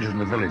soldiers in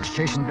the village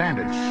chasing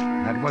bandits.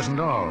 That wasn't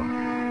all.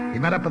 He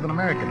met up with an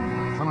American,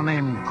 a fellow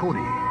named Cody.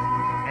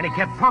 And he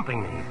kept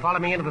pumping me. He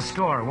followed me into the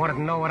store, wanted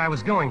to know what I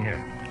was doing here.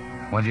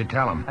 What'd you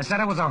tell him? I said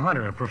I was a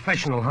hunter, a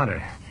professional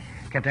hunter.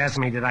 Kept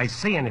asking me, did I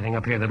see anything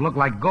up here that looked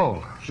like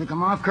gold? Shook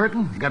him off,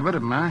 Curtin? You got rid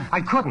of him, huh?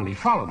 I couldn't. He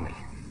followed me.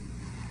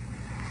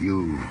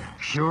 You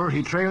sure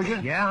he trailed you?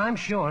 Yeah, I'm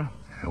sure.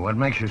 What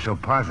makes you so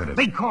positive?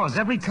 Because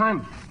every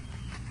time...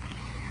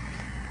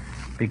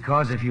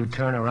 Because if you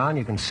turn around,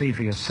 you can see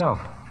for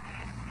yourself.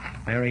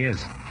 There he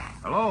is.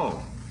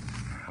 Hello.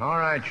 All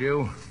right,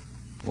 you.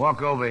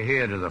 Walk over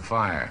here to the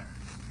fire.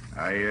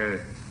 I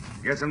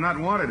guess I'm not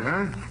wanted,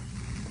 huh?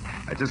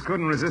 I just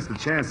couldn't resist the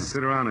chance to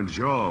sit around and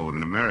jaw with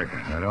an American.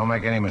 Now, don't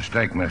make any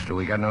mistake, mister.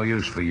 We got no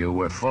use for you.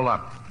 We're full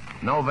up.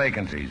 No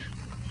vacancies.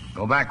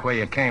 Go back where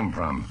you came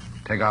from.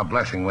 Take our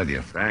blessing with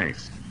you.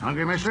 Thanks.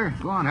 Hungry, mister?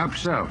 Go on, help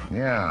yourself.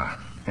 Yeah.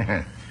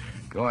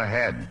 Go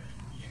ahead.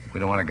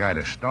 We don't want a guy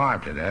to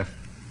starve to death.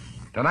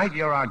 Tonight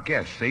you're our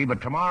guest, see?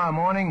 But tomorrow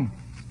morning,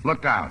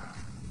 look out.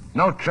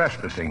 No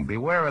trespassing.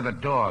 Beware of the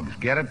dogs.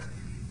 Get it?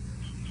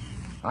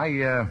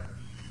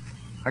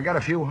 I got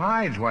a few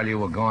hides while you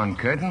were gone,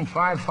 Curtin.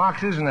 5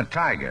 foxes and a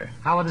tiger.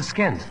 How are the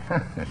skins?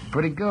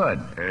 Pretty good.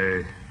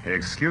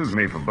 Excuse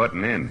me for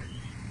butting in.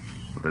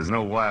 But there's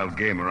no wild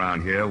game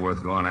around here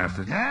worth going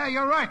after. Yeah,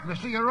 you're right,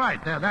 mister. You're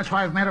right. That's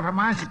why I've made up our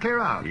minds to clear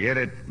out. Yet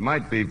it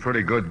might be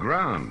pretty good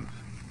ground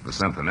for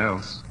something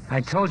else.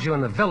 I told you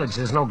in the village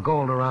there's no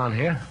gold around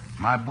here.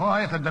 My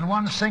boy, if there'd been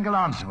one single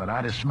ounce of it,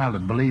 I'd have smelled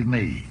it, believe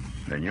me.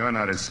 Then you're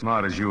not as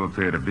smart as you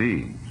appear to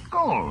be.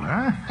 Gold,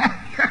 huh?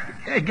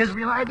 It gives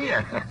me an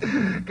idea.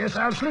 Guess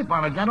I'll sleep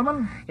on it,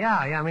 gentlemen.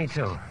 Yeah, me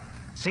too.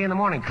 See you in the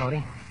morning,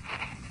 Cody.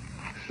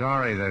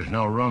 Sorry there's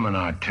no room in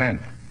our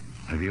tent.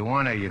 If you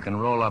want to, you can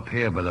roll up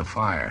here by the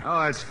fire.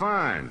 Oh, that's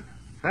fine.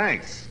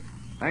 Thanks.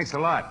 Thanks a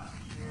lot.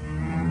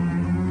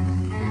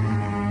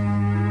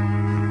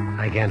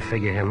 I can't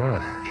figure him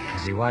out.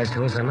 Is he wise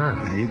to us or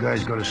not? You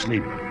guys go to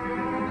sleep.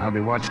 I'll be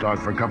watchdog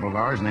for a couple of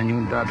hours, and then you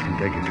and Dobbs can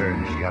take your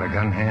turns. You got a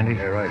gun handy?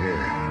 Yeah, right here.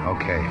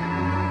 Okay.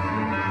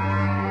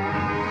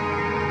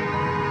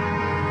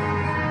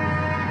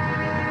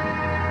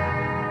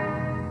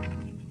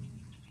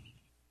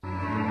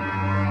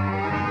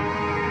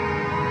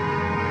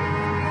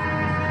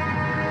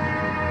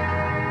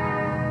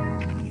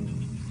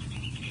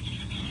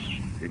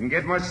 Didn't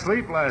get much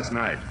sleep last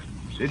night.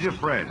 Did you,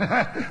 Fred?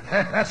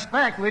 That's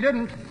fact. We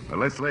didn't. Well,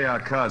 let's lay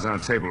our cards on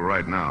the table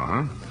right now,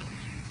 huh?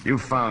 You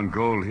found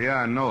gold here,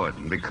 I know it.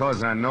 And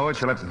because I know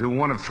it, you'll have to do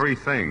one of 3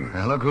 things.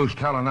 Now, look who's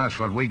telling us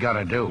what we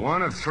gotta do.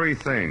 One of 3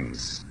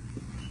 things.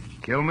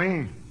 Kill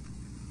me,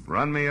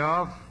 run me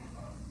off,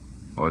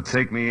 or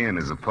take me in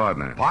as a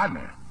partner.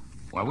 Partner?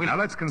 Well, Now,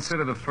 let's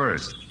consider the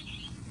first.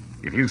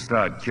 If you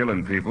start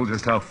killing people,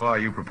 just how far are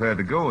you prepared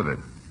to go with it?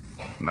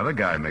 Another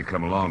guy may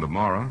come along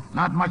tomorrow.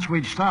 Not much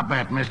we'd stop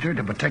at, mister,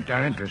 to protect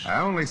our interests. I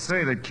only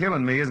say that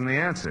killing me isn't the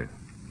answer.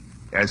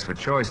 As for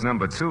choice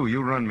number 2,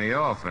 you run me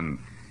off, and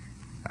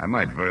I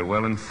might very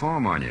well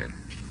inform on you.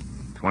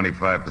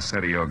 25%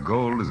 of your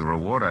gold is the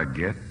reward I'd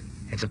get.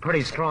 It's a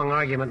pretty strong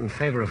argument in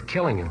favor of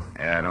killing you.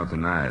 Yeah, I don't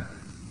deny it.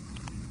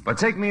 But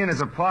take me in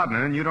as a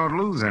partner, and you don't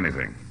lose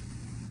anything.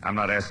 I'm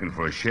not asking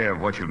for a share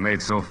of what you've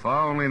made so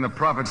far, only in the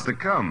profits to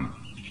come.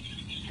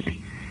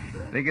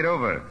 Think it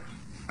over.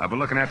 I'll be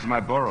looking after my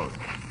borrows.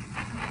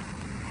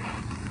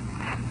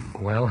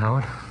 Well,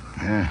 Howard?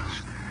 Yeah.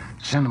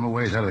 Send them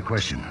away is out of the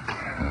question.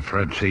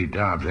 Fred C.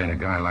 Dobbs ain't a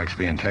guy who likes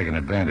being taken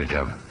advantage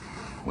of.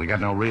 We got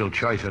no real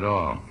choice at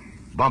all.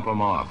 Bump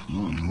him off.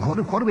 What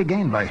do we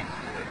gain by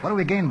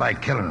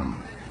killing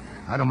him?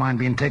 I don't mind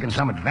being taken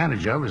some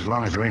advantage of as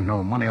long as there ain't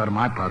no money out of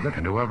my pocket.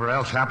 And whoever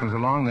else happens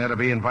along there to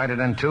be invited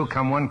in too,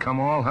 come one, come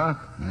all, huh?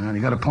 Well,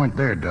 you got a point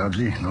there,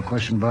 Dobbsy. No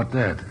question about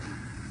that.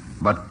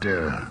 But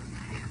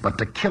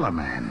to kill a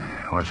man...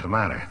 What's the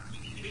matter?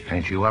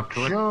 Ain't you up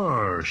to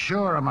it?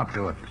 Sure, I'm up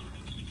to it.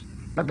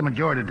 Let the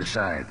majority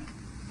decide.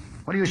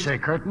 What do you say,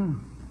 Curtin?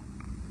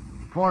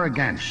 For or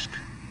against?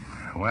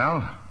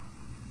 Well,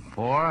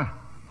 for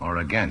or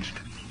against?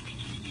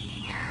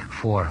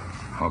 For.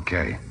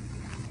 Okay.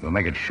 We'll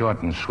make it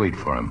short and sweet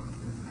for him.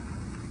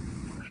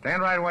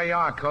 Stand right where you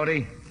are,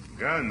 Cody.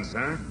 Guns,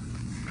 huh?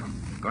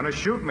 Gonna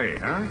shoot me,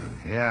 huh?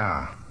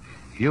 Yeah.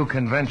 You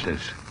convince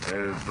us.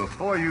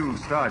 Before you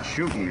start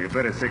shooting, you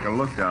better take a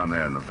look down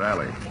there in the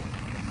valley.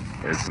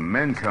 There's some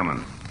men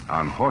coming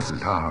on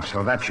horses. Oh,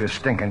 so that's your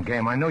stinking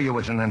game. I knew you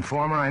was an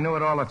informer. I knew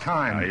it all the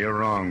time. You're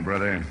wrong,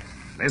 brother.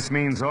 This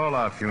means all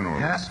our funerals.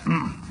 Yeah,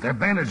 they're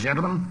bandits,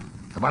 gentlemen.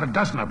 About a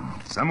dozen of them.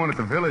 Someone at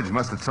the village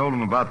must have told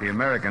them about the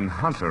American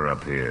hunter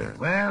up here.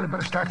 Well, we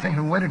better start thinking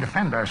of a way to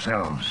defend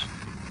ourselves.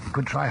 We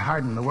could try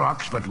hiding the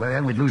rocks, but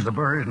then we'd lose the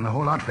bird and the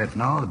whole outfit.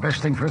 No, the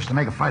best thing for us to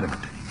make a fight of it.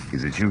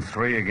 Is it you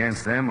three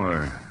against them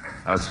or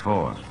us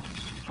four?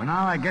 For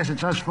now, I guess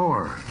it's us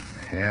four.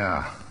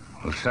 Yeah.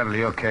 We'll settle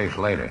your case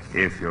later.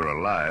 If you're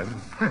alive.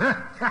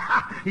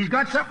 He's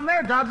got something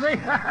there, Dodsey.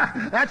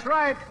 That's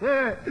right.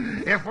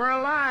 If we're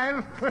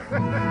alive.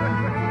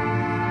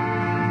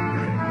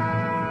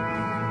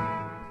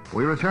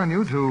 We return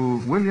you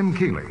to William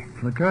Keighley.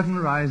 The curtain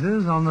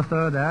rises on the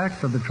third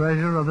act of The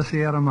Treasure of the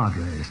Sierra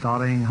Madre,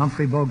 starring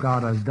Humphrey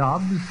Bogart as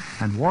Dobbs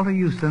and Walter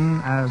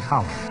Houston as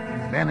Howard.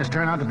 Ben has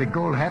turned out to be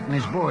Gold Hat and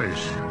his boys.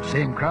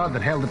 Same crowd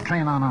that held the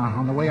train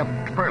on the way up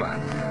to Perla.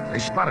 They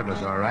spotted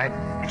us, all right.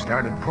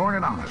 Started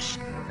pouring it on us.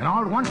 And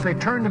all at once they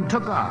turned and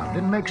took off.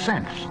 Didn't make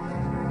sense.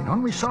 And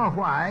when we saw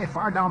why,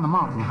 far down the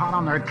mountain, hot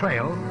on their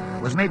trail,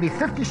 was maybe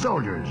 50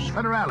 soldiers,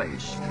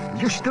 federales. We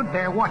just stood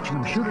there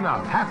watching them shoot it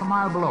out, half a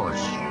mile below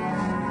us.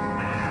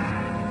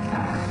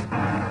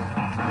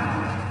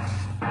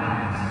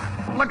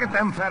 Look at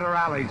them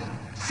federales.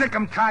 Sick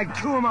 'em tied,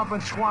 chew 'em up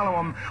and swallow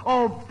 'em.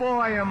 Oh,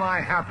 boy, am I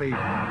happy.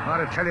 Ought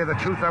to tell you the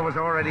truth, I was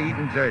already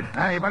eating dirt.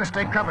 You better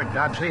stay covered,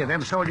 Dodsey. If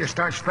them soldiers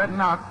start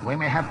spreading out, we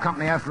may have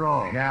company after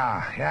all.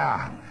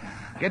 Yeah.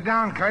 Get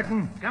down,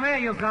 Curtin. Come here,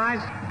 you guys.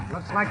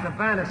 Looks like the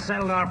bandits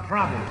settled our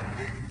problem.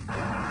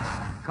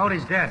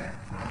 Cody's dead.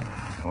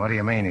 What do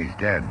you mean he's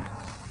dead?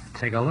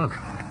 Take a look.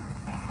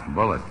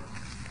 Bullet.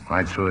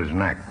 Right through his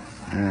neck.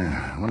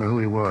 I wonder who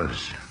he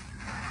was.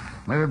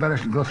 Maybe we better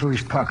go through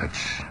his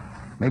pockets.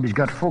 Maybe he's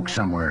got folks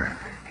somewhere.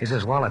 Here's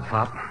his wallet,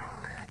 Pop.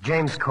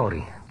 James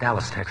Cody,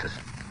 Dallas, Texas.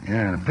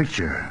 Yeah, a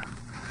picture.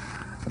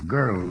 A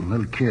girl, a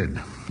little kid.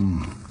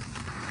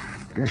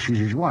 Guess she's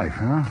his wife,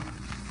 huh?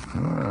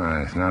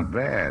 Oh, it's not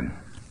bad.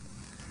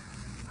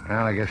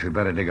 Well, I guess we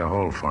better dig a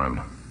hole for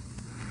him.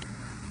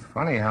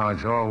 Funny how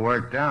it's all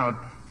worked out.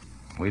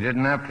 We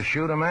didn't have to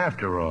shoot him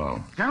after all.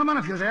 Gentlemen,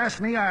 if you'd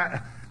asked me,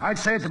 I'd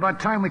say it's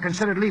about time we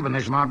considered leaving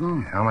this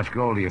mountain. How much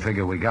gold do you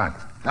figure we got?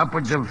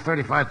 Upwards of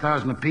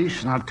 35,000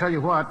 apiece, and I'll tell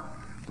you what,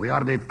 we ought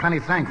to be plenty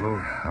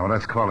thankful. Oh,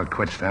 let's call it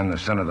quits then. The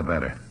sooner the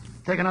better.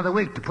 Take another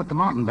week to put the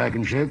mountain back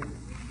in shape.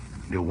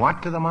 Do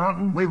what to the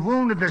mountain? We've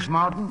wounded this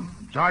mountain.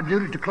 It's our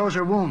duty to close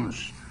her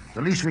wounds. It's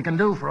the least we can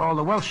do for all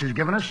the wealth she's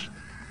given us.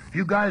 If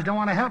you guys don't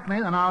want to help me,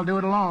 then I'll do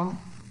it alone.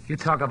 You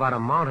talk about a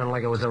mountain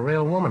like it was a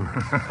real woman.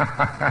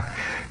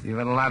 You've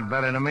been a lot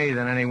better to me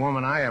than any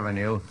woman I ever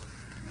knew.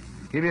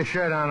 Keep your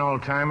shirt on,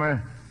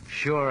 old-timer.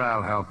 Sure,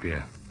 I'll help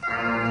you.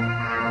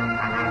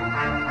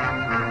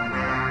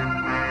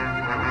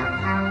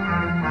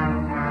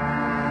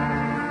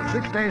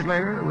 6 days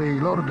later, we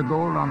loaded the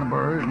gold on the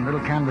burrs and little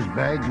canvas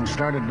bags and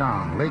started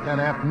down. Late that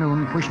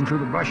afternoon, pushing through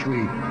the brush,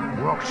 we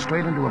walked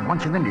straight into a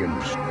bunch of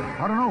Indians.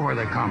 I don't know where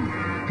they come.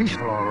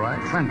 Peaceful, all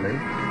right, friendly,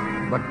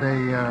 but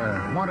they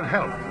wanted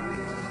help.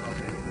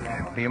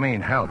 What do you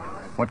mean, help?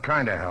 What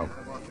kind of help?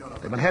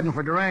 They've been heading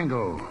for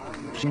Durango.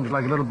 Seems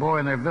like a little boy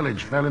in their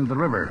village fell into the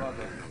river.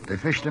 They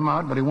fished him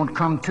out, but he won't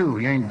come to.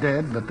 He ain't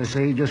dead, but they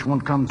say he just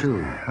won't come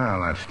to.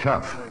 Well, that's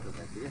tough.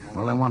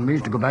 Well, they want me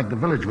to go back to the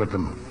village with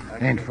them.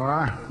 Ain't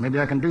far. Maybe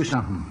I can do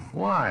something.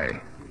 Why?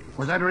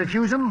 Was I to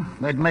refuse them?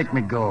 They'd make me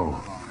go.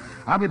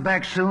 I'll be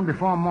back soon,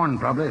 before morning,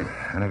 probably.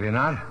 And if you're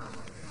not?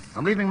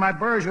 I'm leaving my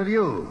burrs with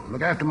you.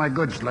 Look after my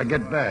goods till I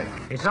get back.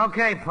 It's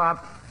okay,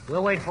 Pop.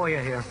 We'll wait for you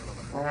here.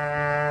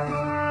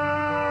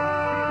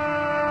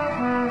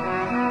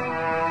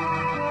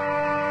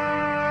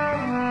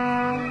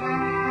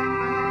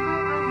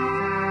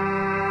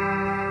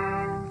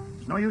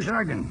 No use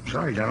arguing.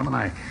 Sorry,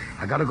 gentlemen.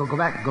 I gotta go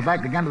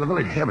back again to the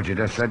village. Yeah, but you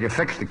just said you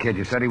fixed the kid.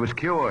 You said he was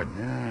cured.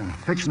 Yeah,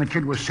 fixing the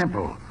kid was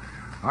simple.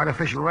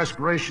 Artificial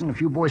respiration, a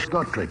few Boy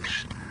Scout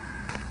tricks.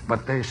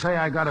 But they say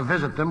I gotta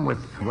visit them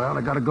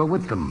I gotta go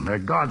with them. Their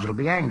gods will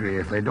be angry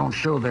if they don't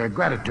show their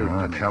gratitude.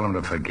 Tell them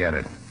to forget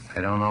it.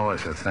 They don't owe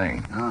us a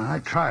thing. I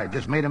tried,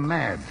 just made them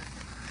mad.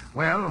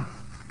 Well,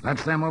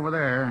 that's them over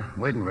there,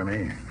 waiting for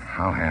me.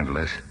 I'll handle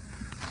this.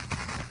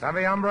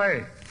 Sabe,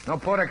 hombre? No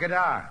puedo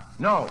quedar.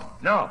 No.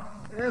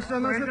 Hey,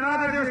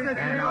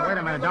 now, wait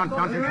a minute.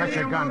 Don't you touch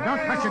your gun. Don't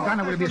touch your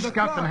gun or we'll be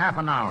scalped in half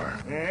an hour.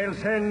 El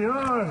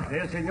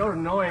señor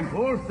no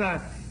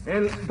importa.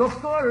 El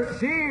doctor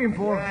sí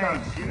importa.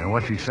 Now,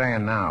 what's he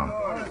saying now?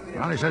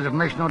 Well, he says it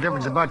makes no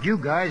difference about you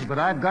guys, but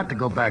I've got to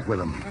go back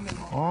with him.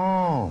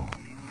 Oh,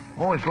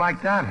 it's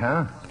like that,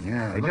 huh?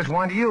 Yeah. They just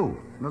want you.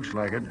 Looks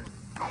like it.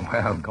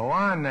 Well, go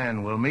on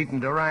then. We'll meet in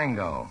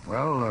Durango.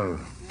 Well,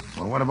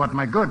 what about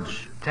my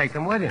goods? Take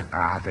them with you.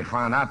 If they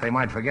found out, they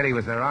might forget he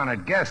was their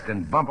honored guest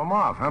and bump him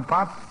off, huh,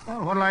 Pop?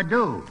 Well, what'll I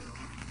do?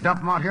 Dump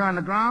them out here on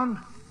the ground?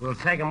 We'll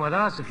take them with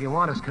us if you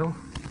want us to.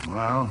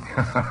 Well.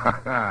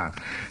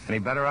 Any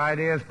better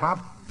ideas, Pop?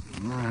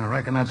 I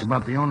reckon that's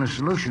about the only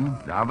solution.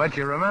 I'll bet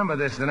you remember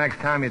this the next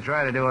time you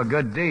try to do a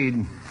good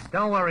deed.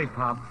 Don't worry,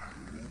 Pop.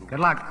 Good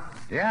luck.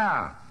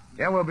 Yeah,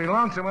 we'll be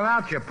lonesome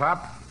without you,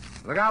 Pop.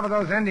 Look out for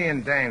those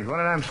Indian dames.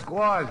 One of them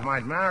squaws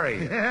might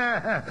marry.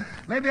 Yeah,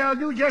 maybe I'll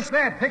do just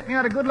that. Pick me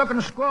out a good-looking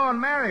squaw and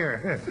marry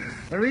her.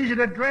 They're easy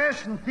to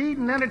dress and feed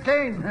and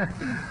entertain.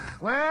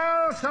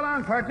 Well, so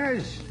long,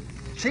 partners.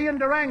 See you in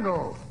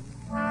Durango.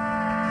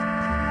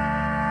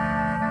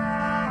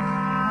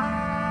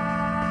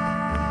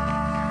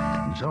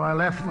 And so I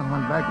left them and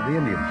went back with the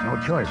Indians. No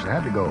choice. I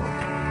had to go.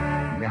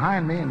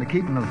 Behind me, in the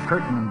keeping of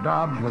Curtin and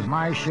Dobbs, was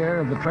my share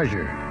of the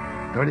treasure,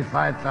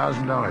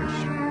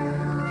 $35,000.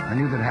 I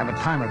knew they'd have a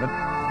time of it.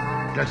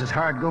 Just as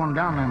hard going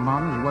down them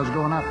mountains as it was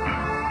going up.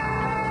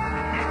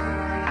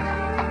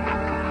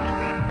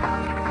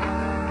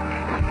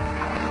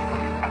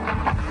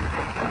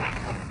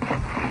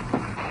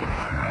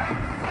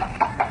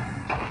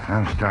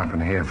 I'm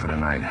stopping here for the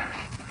night.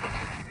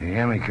 You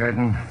hear me,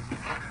 Curtin?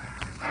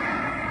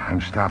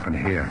 I'm stopping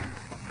here.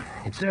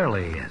 It's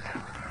early yet.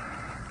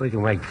 We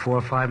can make 4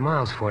 or 5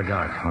 miles before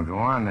dark. Well, go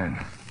on, then.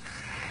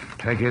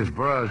 Take his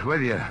burros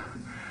with you.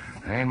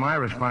 Ain't my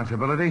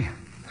responsibility.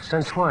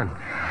 Since when?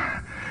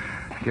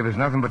 Give us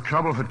nothing but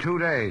trouble for 2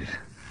 days.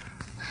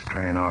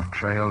 Straying off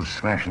trails,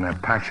 smashing their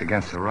packs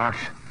against the rocks.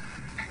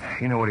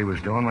 You know what he was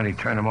doing when he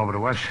turned them over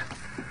to us.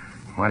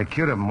 Mighty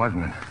cute of him,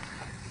 wasn't it?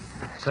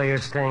 So you're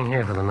staying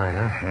here for the night,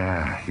 huh?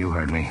 Yeah, you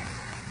heard me.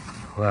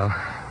 Well,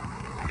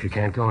 if you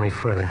can't go any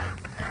further.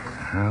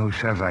 Who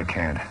says I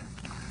can't?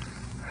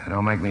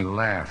 Don't make me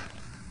laugh.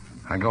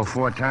 I go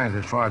 4 times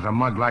as far as a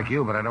mug like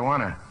you, but I don't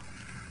want to.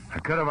 I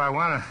could if I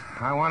want to.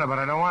 I want to, but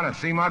I don't want to.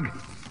 See, Mug?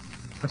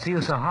 What's the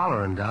use of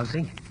hollering,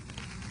 Dowsy?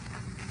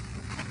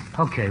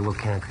 Okay, we'll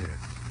camp here.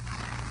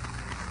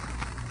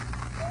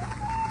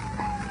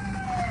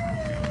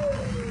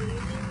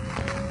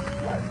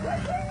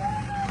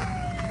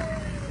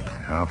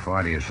 How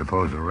far do you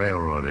suppose the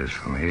railroad is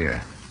from here?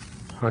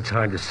 Well, it's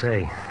hard to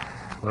say.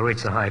 We'll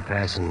reach the high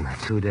pass in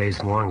 2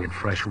 days more and get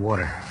fresh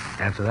water.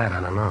 After that,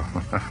 I don't know.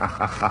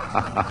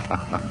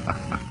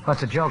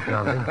 What's a joke,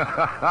 Dowsy?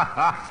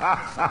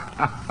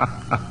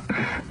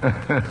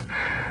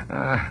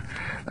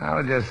 I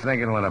was just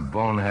thinking what a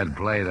bonehead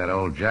play that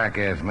old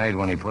jackass made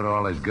when he put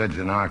all his goods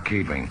in our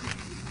keeping.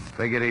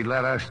 Figured he'd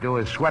let us do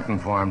his sweating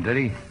for him, did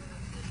he?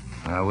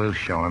 We'll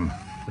show him.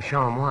 We'll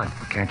show him what?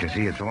 Can't you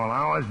see it's all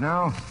ours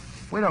now?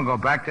 We don't go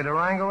back to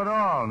Durango at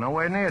all.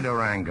 Nowhere near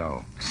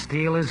Durango.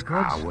 Steal his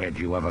goods? Where'd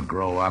you ever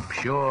grow up?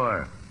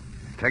 Sure.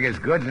 Take his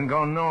goods and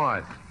go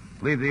north.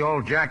 Leave the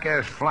old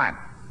jackass flat.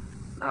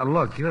 Now,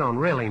 look, you don't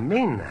really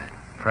mean that.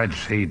 Fred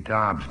C.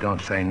 Dobbs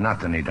don't say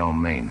nothing he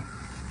don't mean.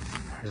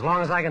 As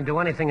long as I can do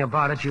anything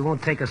about it, you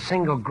won't take a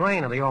single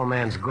grain of the old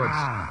man's goods.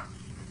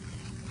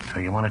 So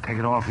you want to take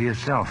it all for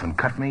yourself and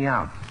cut me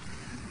out?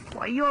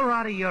 Why, you're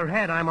out of your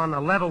head. I'm on the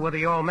level with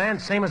the old man,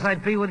 same as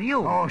I'd be with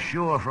you. Oh,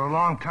 sure. For a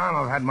long time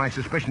I've had my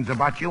suspicions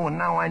about you, and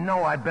now I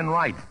know I've been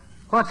right.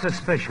 What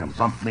suspicions?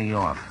 Bump me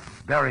off.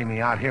 Bury me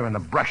out here in the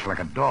brush like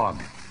a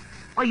dog.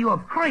 Oh, you're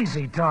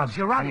crazy, Dobbs.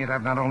 You're out. And you'd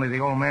have not only the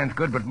old man's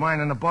good, but mine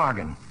in the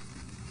bargain.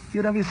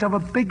 You'd have yourself a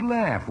big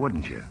laugh,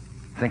 wouldn't you?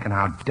 Thinking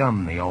how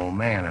dumb the old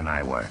man and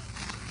I were.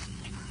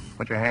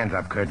 Put your hands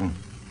up, Curtin.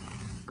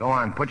 Go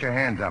on, put your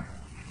hands up.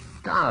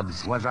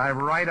 Dobbs. Was I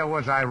right or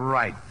was I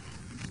right?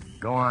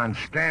 Go on,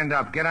 stand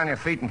up, get on your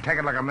feet and take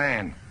it like a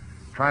man.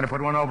 Trying to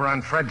put one over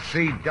on Fred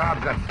C.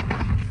 Dobbs.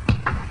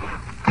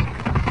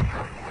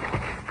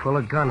 Pull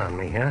a gun on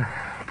me, huh?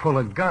 Pull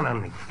a gun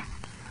on me.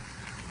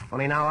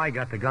 Only now I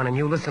got the gun and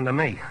you listen to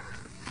me.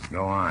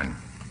 Go on.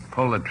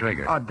 Pull the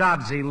trigger. Oh,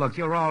 Dobbsy, look,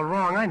 you're all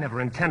wrong. I never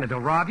intended to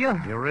rob you.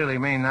 If you really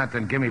mean that,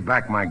 then give me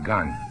back my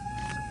gun.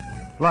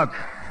 Look,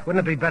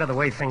 wouldn't it be better the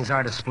way things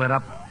are to split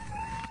up?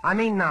 I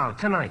mean now,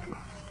 tonight.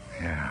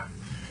 Yeah.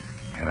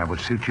 Yeah, that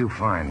would suit you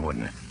fine,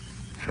 wouldn't it?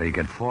 So you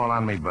could fall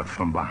on me but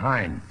from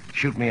behind.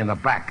 Shoot me in the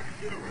back.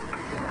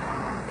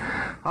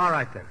 All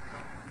right, then.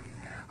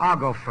 I'll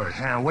go first.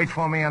 Yeah, wait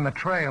for me on the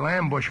trail.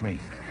 Ambush me.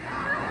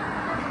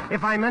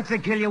 If I meant to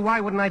kill you,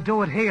 why wouldn't I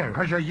do it here?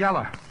 Because you're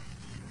yeller.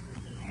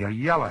 You're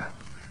yeller.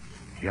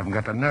 You haven't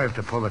got the nerve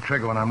to pull the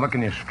trigger when I'm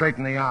looking you straight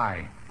in the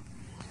eye.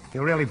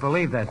 You really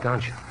believe that,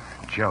 don't you?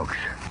 Jokes.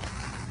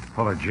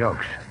 Full of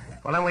jokes.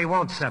 Well, then we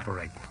won't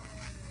separate.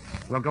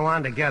 We'll go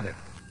on together.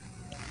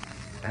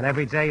 And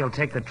every day you'll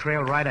take the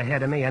trail right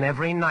ahead of me, and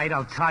every night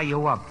I'll tie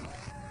you up.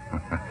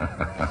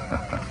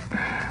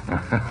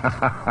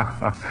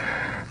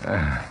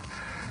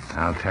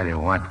 I'll tell you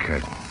what,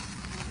 Curtin.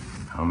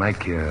 I'll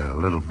make you a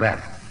little bet.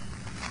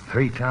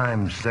 3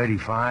 times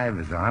 35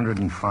 is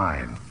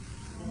 105.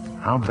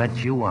 I'll bet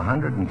you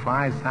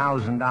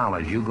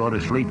 $105,000 you go to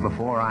sleep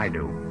before I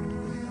do.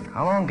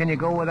 How long can you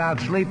go without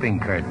sleeping,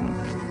 Curtin?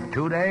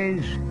 2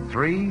 days?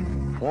 3?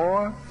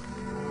 4?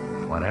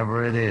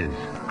 Whatever it is,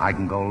 I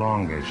can go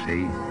longer,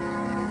 see?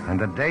 And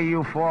the day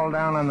you fall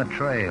down on the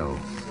trail,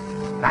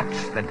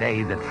 that's the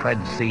day that Fred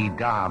C.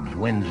 Dobbs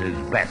wins his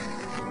bet.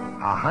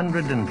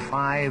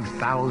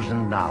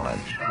 $105,000.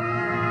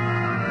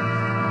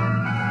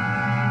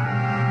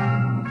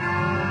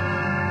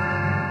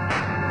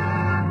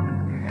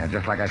 Yeah,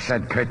 just like I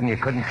said, Curtin, you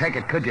couldn't take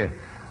it, could you?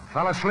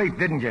 Fell asleep,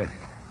 didn't you?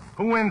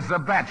 Who wins the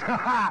bet?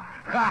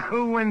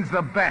 Who wins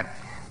the bet?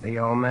 The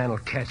old man will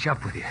catch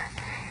up with you.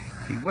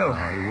 He will. Oh,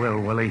 he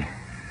will he?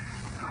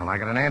 Well, I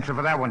got an answer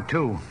for that one,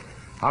 too.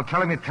 I'll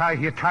tell him you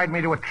tied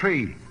me to a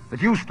tree,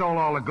 that you stole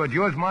all the goods,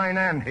 yours, mine,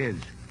 and his.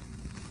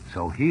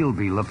 So he'll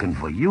be looking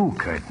for you,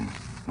 Curtin,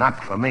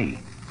 not for me.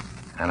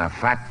 And a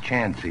fat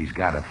chance he's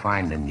got of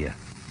finding you.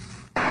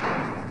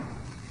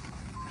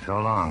 So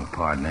long,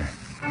 partner.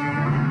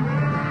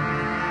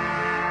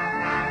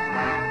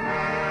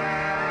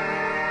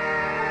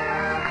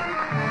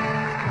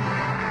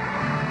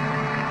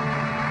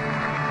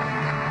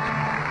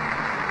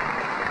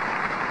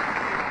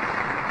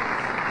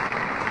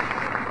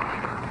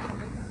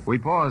 We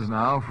pause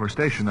now for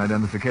station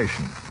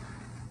identification.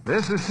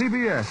 This is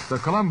CBS, the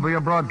Columbia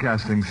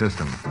Broadcasting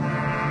System.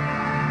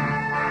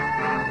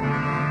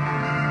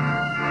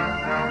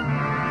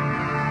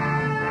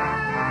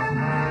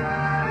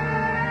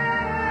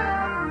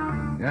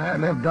 Yeah, I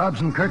left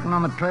Dobbs and Curtin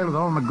on the trail with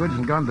all my goods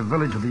and gone to the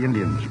village with the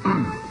Indians.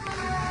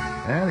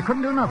 They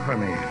couldn't do enough for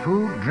me.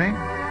 Food, drink,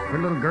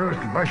 pretty little girls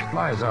to brush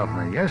flies off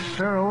me. Yes,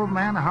 sir, old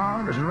man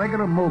Howard is a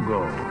regular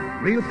mogo.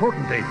 Real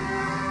potentate.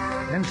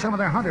 Then some of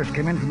their hunters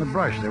came in from the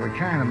brush. They were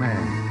carrying a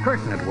man.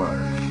 Curtin it was.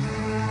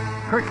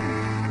 Curtin,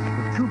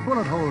 with 2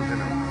 bullet holes in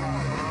him.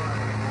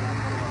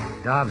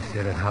 Dobbs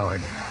did it,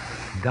 Howard.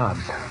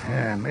 Dobbs.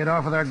 Yeah, made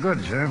off with our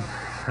goods, huh?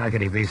 How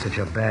could he be such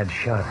a bad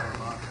shot?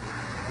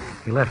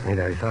 He left me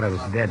there. He thought I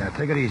was dead. Now,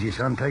 take it easy,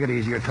 son. Take it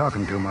easy. You're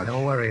talking too much.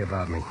 Don't worry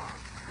about me.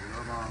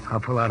 I'll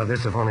pull out of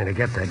this if only to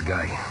get that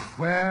guy.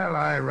 Well,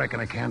 I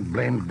reckon I can't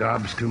blame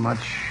Dobbs too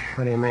much.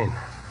 What do you mean?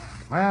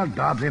 Well,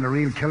 Dobbs ain't a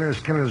real killer as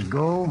killers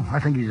go. I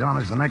think he's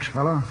honest the next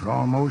fella, or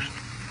almost.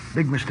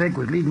 Big mistake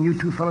was leaving you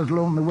 2 fellas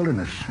alone in the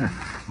wilderness.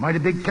 Mighty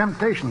big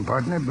temptation,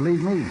 partner,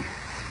 believe me.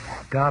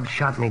 Dobbs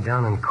shot me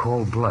down in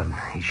cold blood.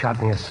 He shot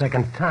me a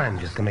second time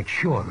just to make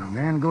sure. A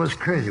man goes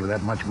crazy with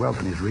that much wealth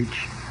in his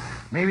reach.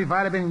 Maybe if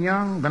I'd have been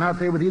young, been out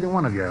there with either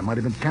one of you, I might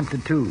have been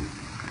tempted too.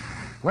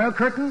 Well,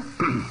 Curtin,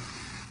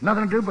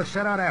 nothing to do but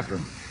set out after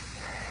him.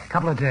 A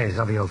couple of days,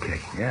 I'll be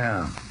okay.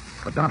 Yeah,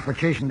 but not for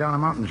chasing down a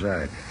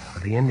mountainside.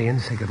 With the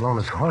Indians, they could loan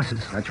us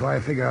horses. That's why I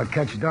figure I'll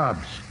catch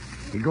Dobbs.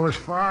 He'd go as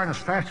far and as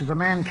fast as a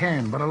man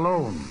can, but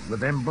alone, with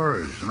them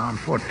burrs and on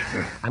foot.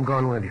 I'm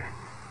going with you.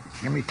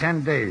 Give me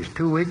 10 days,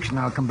 2 weeks, and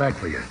I'll come back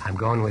for you. I'm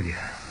going with you.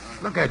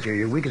 Look at you.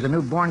 You're weak as a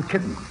newborn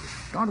kitten.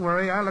 Don't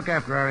worry. I'll look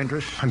after our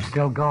interests. I'm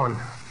still going.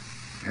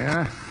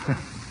 Yeah?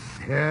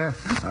 Yeah,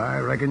 I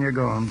reckon you're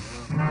going.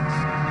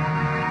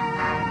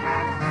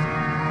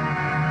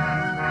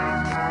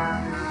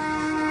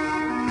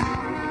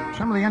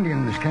 Some of the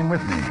Indians came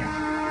with me.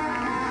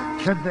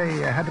 Said they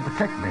had to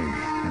protect me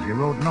as we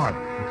rode north.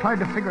 I tried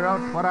to figure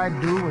out what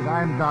I'd do as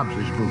I'm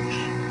Dobbs's boots.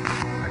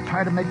 I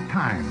tried to make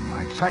time.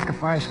 I'd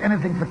sacrifice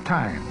anything for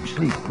time.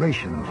 Sleep,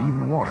 rations,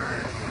 even water.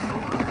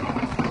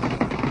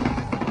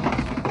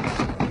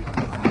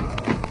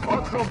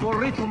 Otro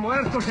burrito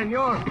muerto,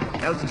 señor.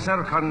 El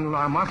ser con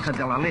la marca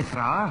de la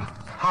letra.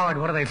 Howard,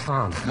 what have they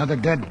found? Another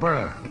dead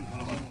burro.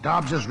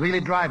 Dobbs is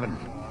really driving.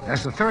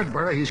 That's the 3rd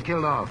burro he's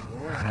killed off.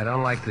 I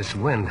don't like this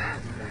wind.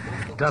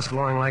 Dust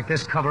blowing like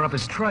this cover up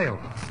his trail.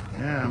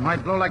 Yeah, it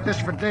might blow like this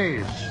for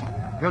days.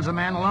 Fills a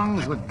man's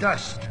lungs with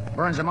dust.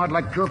 Burns him out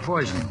like pure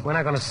poison. We're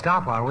not going to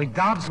stop, are we?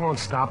 Dobbs won't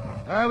stop.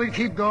 We'll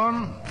keep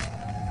going.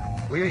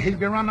 He'll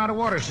be running out of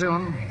water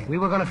soon. We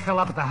were going to fill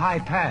up at the high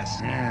pass.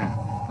 Yeah.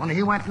 Only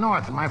he went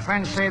north, and my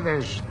friends say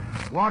there's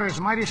water's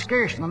mighty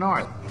scarce in the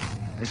north.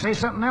 They say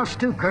something else,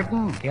 too,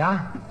 Curtin.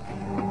 Yeah?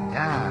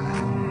 Yeah.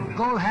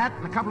 Gold Hat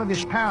and a couple of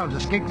his pals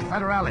escaped the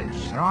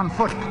Federales. They're on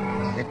foot.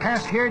 They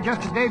passed here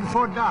just a day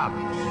before Dobbs.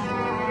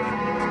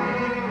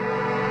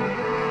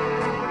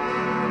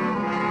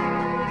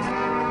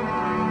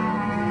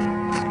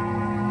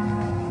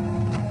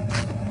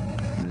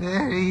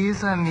 There he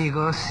is,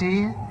 amigo.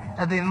 See?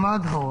 At the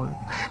mud hole.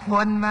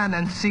 1 man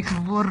and 6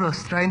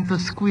 burros trying to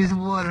squeeze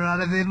water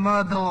out of the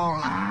mud hole.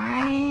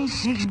 Ay,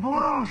 6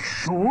 burros.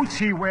 Shoes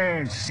he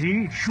wears,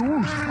 see?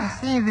 Shoes. I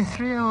think the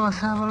 3 of us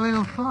have a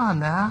little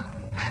fun, huh?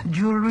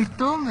 Jewelry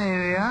too,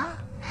 maybe, huh?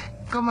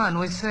 Come on,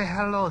 we say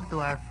hello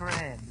to our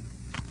friend.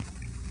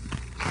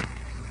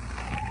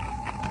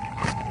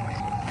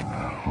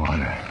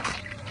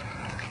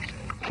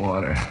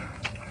 Water.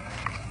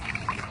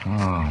 Oh,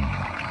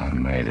 I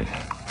made it.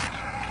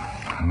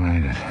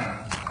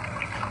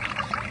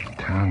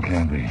 Town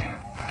can't be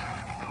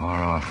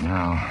far off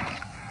now.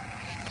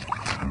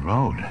 A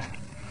road.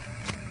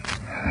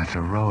 That's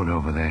a road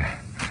over there.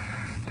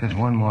 Just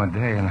one more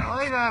day and...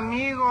 Oiga,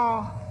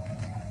 amigo.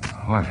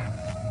 What?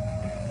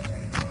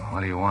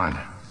 What do you want?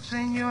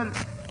 Senor,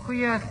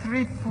 we are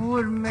 3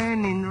 poor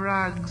men in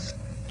rags.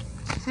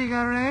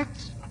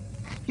 Cigarettes?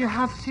 You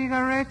have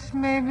cigarettes,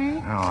 maybe?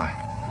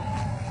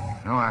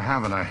 No, I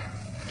haven't. I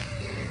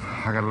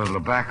got a little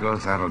tobacco,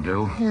 that'll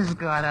do. He's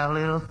got a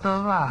little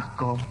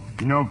tobacco.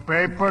 No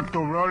paper to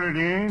roll it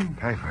in?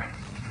 Paper?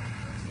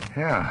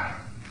 Yeah.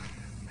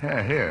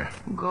 Yeah, here.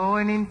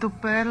 Going into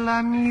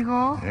Perla,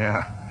 amigo?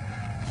 Yeah,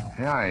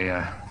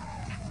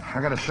 I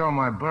gotta sell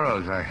my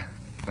burros. I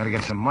gotta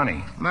get some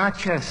money.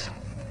 Matches.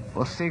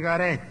 Or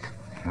cigarette.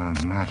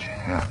 Match,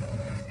 yeah.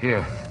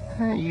 Here.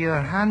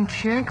 Your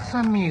handshakes,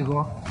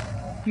 amigo.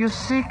 You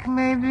sick,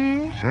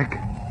 maybe? Sick?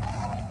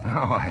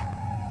 No,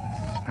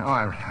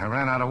 I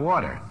ran out of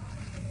water.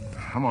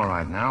 I'm all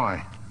right now.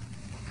 I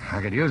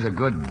could use a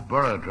good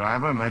burro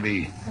driver,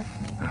 maybe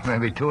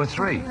 2 or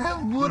 3.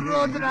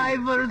 Burro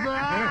drivers,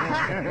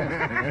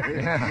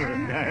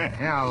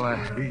 Yeah,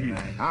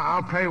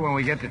 I'll pay when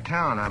we get to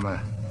town. I'm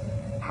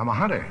a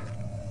hunter.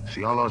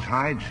 See all those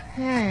hides?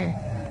 Hey,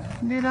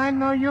 did I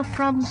know you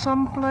from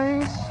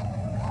someplace?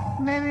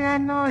 Maybe I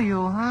know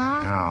you,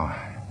 huh?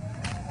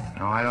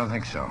 No, I don't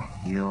think so.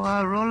 You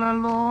are all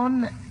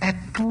alone, a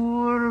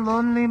poor,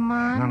 lonely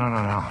man? No,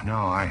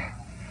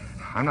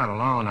 I'm not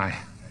alone. I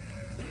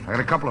got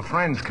a couple of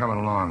friends coming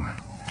along.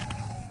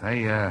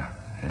 They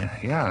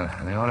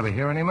ought to be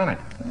here any minute.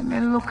 Let me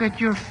look at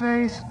your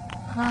face.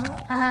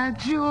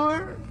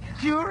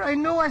 Sure, I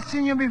know I've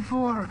seen you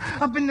before.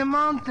 Up in the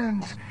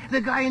mountains.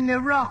 The guy in the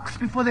rocks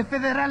before the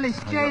Federales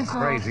chase us.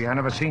 You're crazy. I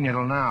never seen you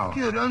till now.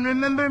 You don't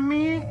remember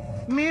me?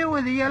 Me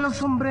with the yellow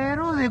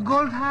sombrero, the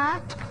gold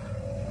hat?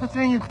 But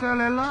then you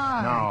tell a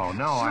lie.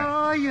 No,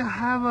 So you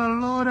have a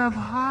load of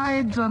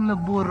hides on the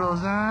burros,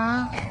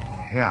 huh?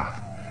 Yeah,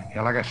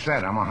 like I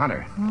said, I'm a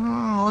hunter.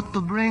 Ought to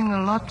bring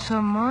lots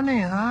of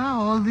money, huh?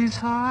 All these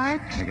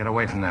hides? Hey, get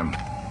away from them.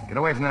 Get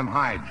away from them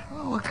hides.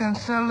 We can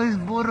sell these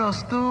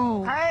burros,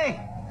 too. Hey,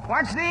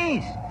 what's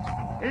these?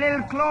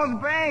 Little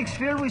cloth bags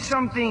filled with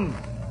something.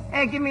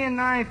 Hey, give me a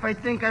knife. I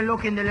think I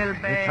look in the little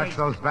You bag. touch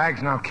those bags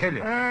and I'll kill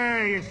you.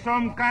 Hey, it's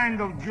some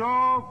kind of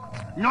joke.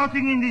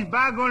 Nothing in this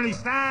bag, only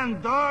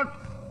sand, dirt.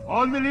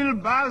 All the little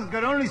bags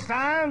got only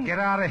sand. Get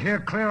out of here,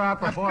 clear out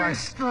before A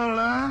pistol,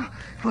 huh?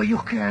 Well, you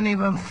can't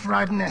even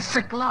frighten a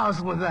sick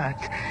louse with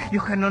that.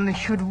 You can only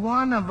shoot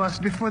one of us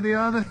before the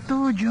other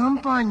 2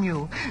 jump on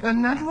you.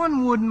 And that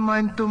one wouldn't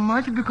mind too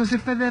much because the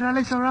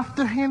Federales are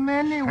after him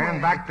anyway.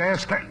 Stand back there,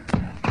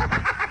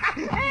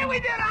 Hey,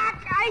 with the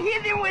rock! I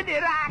hit him with the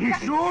rock! His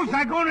shoes?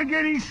 I'm gonna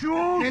get his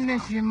shoes?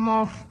 Finish him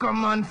off.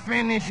 Come on,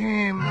 finish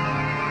him.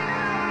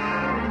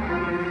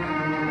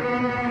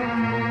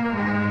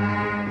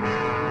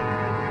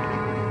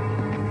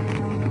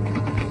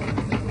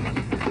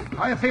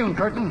 How you feeling,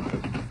 Curtin?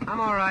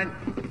 I'm all right.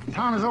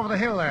 Town is over the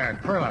hill there,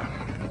 Perla.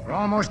 We're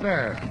almost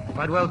there.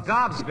 But will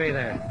Dobbs be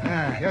there?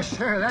 Yes,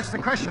 sir. That's the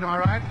question, all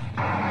right.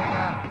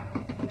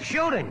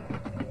 Shooting.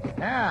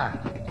 Yeah.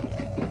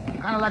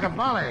 Kind of like a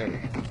volley.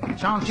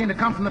 Sound seemed to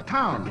come from the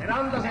town.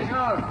 Miranda,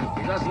 señor.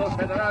 Quizás los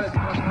federales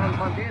pasaron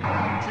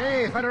bandidos.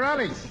 Sí,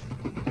 federales.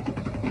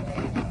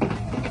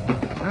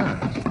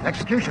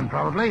 Execution,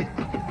 probably.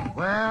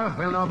 Well,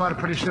 we'll know about it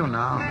pretty soon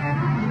now.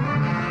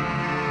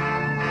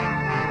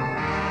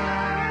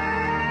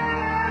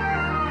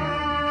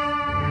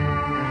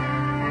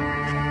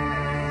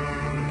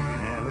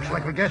 Looks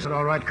like we guessed it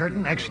all right,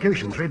 Curtin.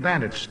 Execution, 3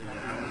 bandits.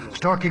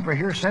 Storekeeper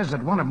here says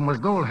that one of them was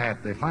Gold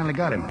Hat. They finally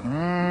got him.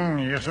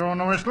 Y eso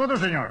no es todo,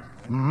 señor.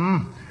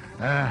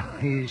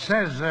 He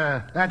says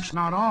that's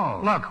not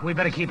all. Look, we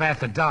better keep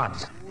after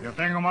Dobbs. Yo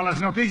tengo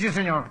malas noticias,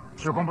 señor.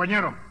 Su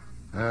compañero.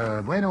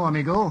 Bueno,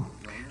 amigo.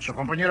 Su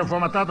compañero fue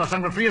matado a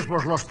sangre fría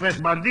por los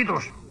 3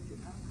 bandidos.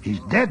 He's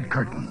dead,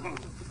 Curtin.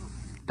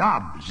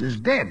 Dobbs is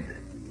dead.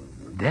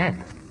 Dead?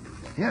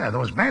 Yeah,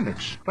 those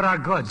bandits. But our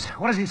goods.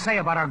 What does he say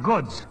about our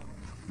goods?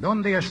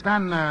 ¿Dónde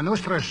están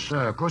nuestras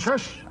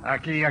cosas?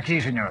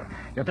 Aquí, señor.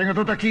 Yo tengo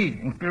todo aquí,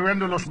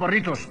 incluyendo los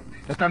barritos.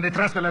 Están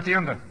detrás de la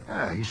tienda.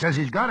 He says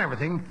he's got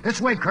everything.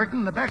 This way,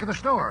 Curtin, the back of the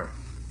store.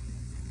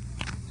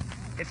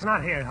 It's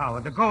not here,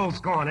 Howard. The gold's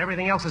gone.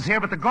 Everything else is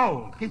here but the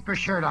gold. Keep your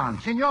shirt on.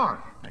 Señor.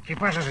 ¿Qué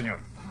pasa, señor?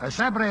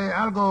 ¿Sabe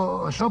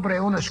algo sobre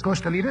unas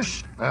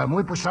costelitas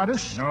muy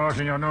pesadas? No,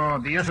 señor, no.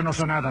 De eso no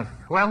sé nada.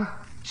 Well?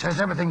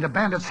 Says everything the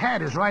bandits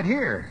had is right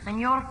here.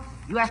 Senor,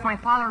 you asked my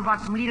father about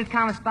some little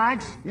canvas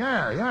bags?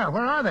 Yeah.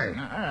 Where are they?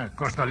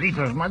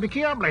 Costalitos, ¿de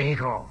qué habla,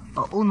 hijo?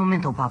 Un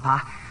momento,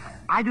 Papa.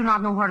 I do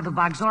not know where the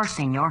bags are,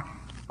 senor,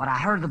 but I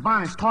heard the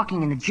bandits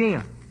talking in the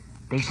jail.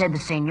 They said the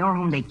senor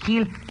whom they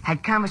killed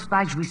had canvas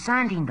bags with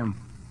sand in them.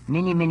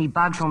 Many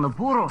bags on the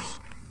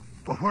burros.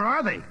 Well, where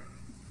are they?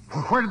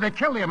 Where did they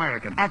kill the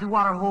American? At the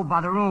water hole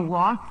by the ruined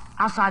wall,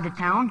 outside the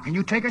town. Can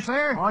you take us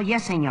there? Oh,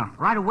 yes, senor.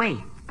 Right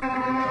away.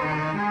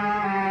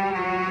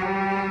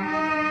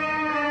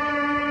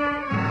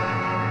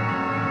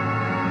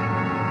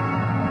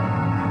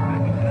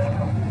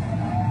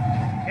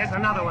 Here's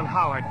another one,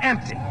 Howard.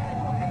 Empty.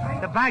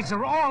 The bags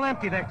are all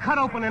empty. They're cut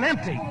open and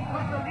empty.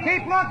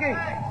 Keep looking.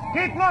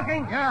 Keep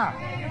looking.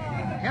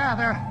 Yeah,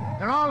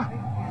 they're all...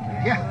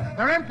 Yeah,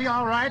 they're empty,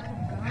 all right.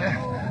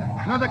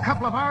 Another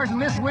couple of hours in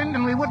this wind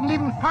and we wouldn't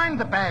even find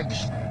the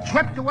bags.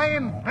 Swept away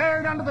and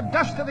buried under the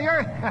dust of the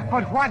earth.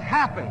 But what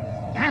happened?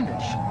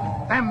 Bandits.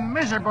 Them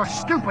miserable,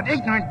 stupid,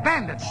 ignorant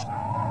bandits.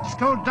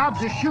 Stole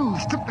Dobbs'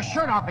 shoes, took the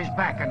shirt off his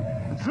back, and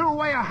threw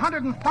away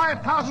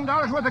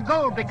 $105,000 worth of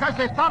gold because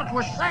they thought it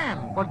was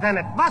sand. Well, then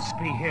it must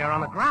be here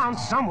on the ground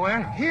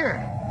somewhere. Here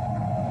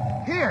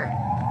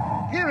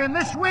in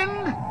this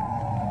wind?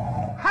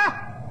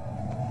 Ha!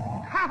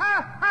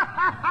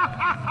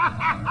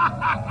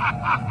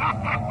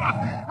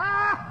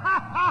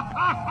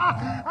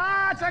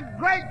 It's a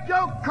great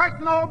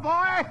curtain, old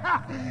boy.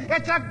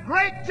 It's a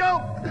great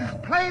joke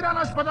played on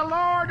us by the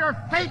Lord or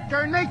fate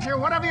or nature,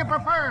 whatever you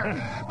prefer.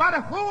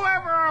 But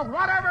whoever or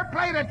whatever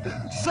played it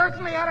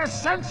certainly had a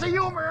sense of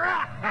humor.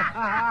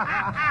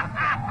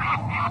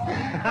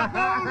 The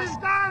gold is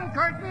gone,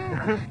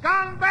 Curtin.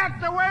 Gone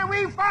back the way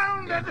we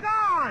found it.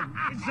 Gone.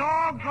 It's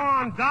all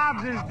gone.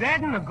 Dobbs is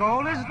dead and the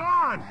gold is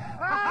gone.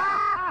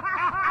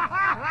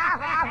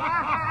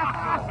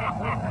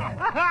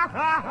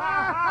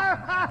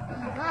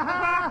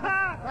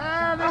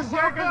 This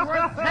joke is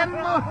worth 10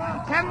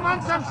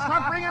 months of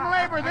suffering and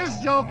labor, this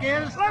joke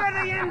is. Look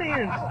at the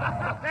Indians.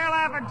 They're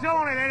laughing too,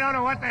 only they don't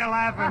know what they're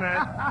laughing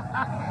at.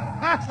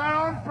 That's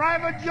our own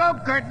private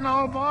joke, Curtin,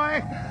 old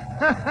boy.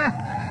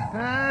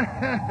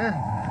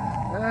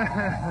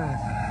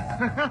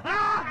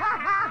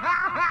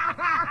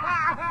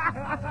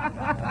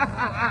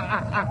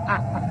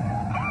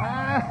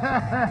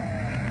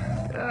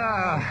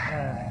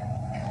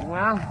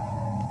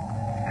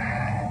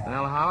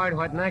 Well, Howard,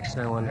 what next,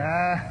 I wonder?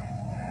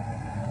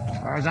 As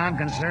far as I'm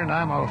concerned,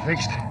 I'm all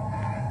fixed.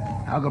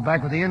 I'll go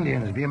back with the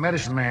Indians, be a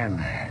medicine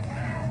man.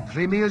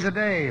 3 meals a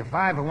day, if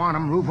I ever want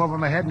 'em, roof over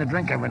my head and a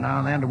drink every now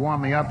and then to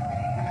warm me up.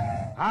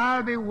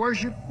 I'll be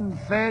worshipped and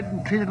fed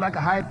and treated like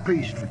a high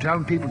priest for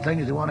telling people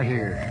things they want to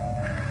hear.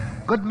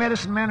 Good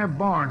medicine men are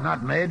born,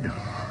 not made.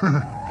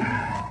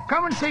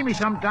 Come and see me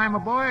sometime, my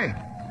boy.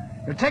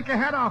 You'll take your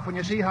head off when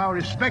you see how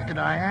respected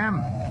I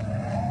am.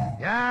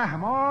 Yeah,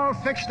 I'm all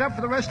fixed up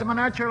for the rest of my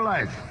natural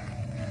life.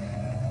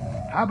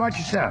 How about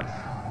yourself?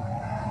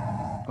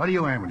 What are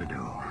you aiming to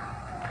do?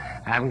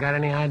 I haven't got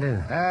any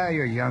idea.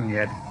 You're young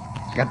yet.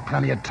 Got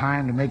plenty of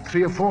time to make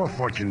 3 or 4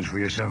 fortunes for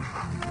yourself.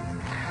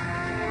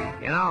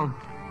 You know,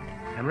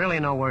 I'm really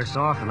no worse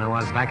off than I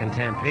was back in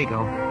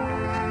Tampico.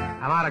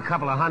 I'm out a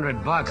couple of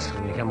 $100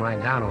 when you come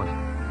right down to it.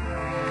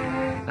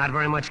 Not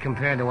very much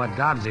compared to what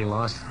Dobbsy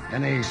lost.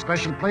 Any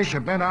special place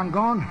you're bent on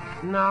going?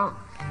 No.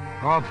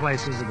 All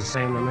places are the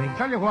same to me.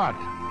 Tell you what,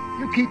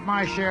 you keep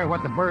my share of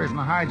what the burrs and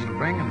the hides will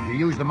bring, and if you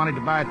use the money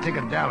to buy a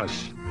ticket to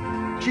Dallas,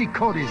 see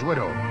Cody's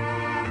widow.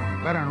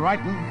 Better than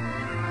writing.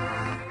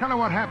 Tell her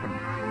what happened.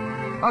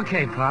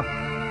 Okay, Pop.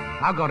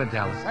 I'll go to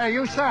Dallas. Hey,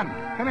 you son,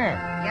 come here.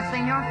 Yes,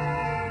 senor?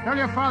 Tell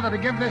your father to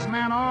give this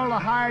man all the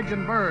hides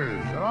and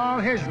burrs. They're all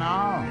his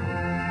now.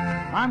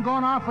 I'm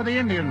going off with the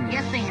Indians.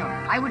 Yes, senor.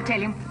 I will tell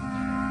him.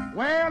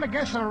 Well, I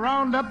guess I'll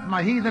round up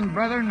my heathen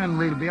brethren and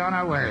we'll be on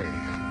our way.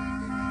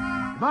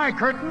 Bye,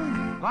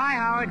 Curtin. Bye,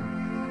 Howard.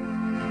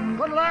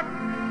 Good luck.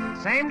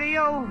 Same to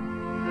you.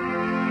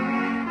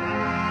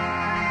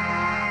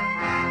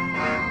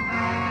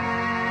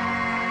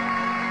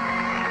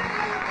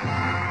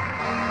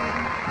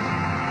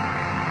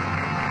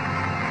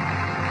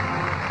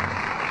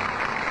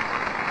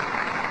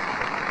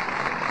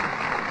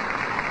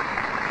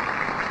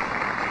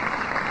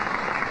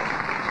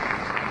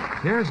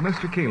 Here's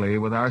Mr. Keeley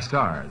with our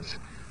stars.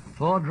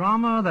 For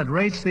drama that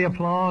rates the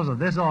applause of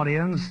this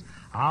audience,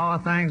 our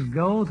thanks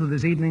go to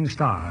this evening's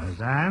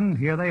stars. And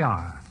here they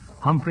are,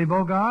 Humphrey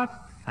Bogart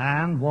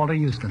and Walter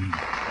Huston.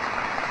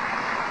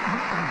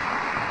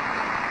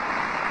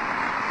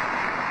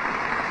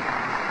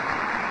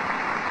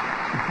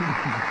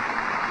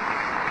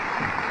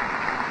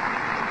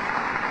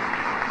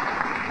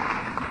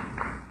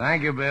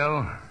 Thank you,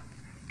 Bill.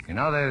 You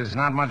know, there's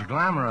not much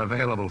glamour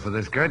available for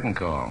this curtain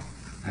call.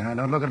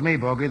 Don't look at me,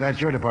 Bogey. That's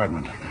your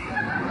department.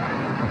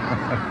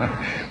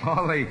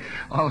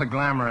 all the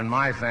glamour in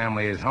my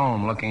family is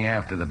home looking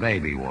after the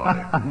baby,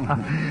 Walter.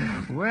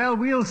 Well,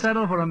 we'll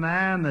settle for a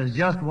man that's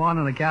just won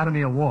an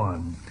Academy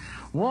Award.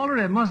 Walter,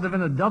 it must have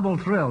been a double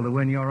thrill to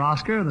win your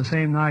Oscar the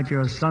same night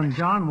your son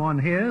John won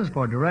his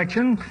for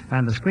direction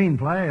and the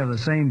screenplay of the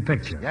same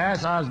picture.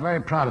 Yes, I was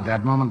very proud of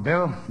that moment,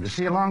 Bill. You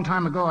see, a long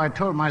time ago, I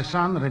told my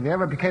son that if he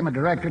ever became a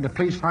director, to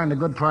please find a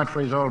good part for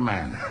his old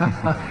man.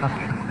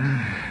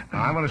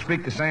 Now, I'm going to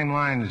speak the same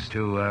lines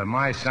to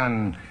my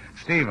son,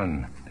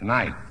 Stephen,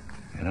 tonight.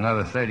 In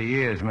another 30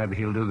 years, maybe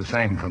he'll do the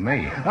same for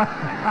me.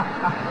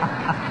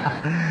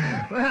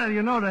 Well,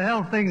 you know, to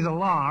help things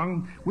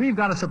along, we've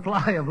got a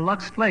supply of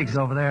Lux Flakes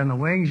over there in the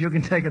wings. You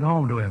can take it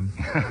home to him.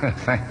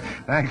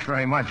 Thanks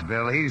very much,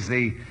 Bill. He's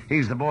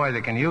the boy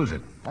that can use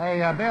it. Hey,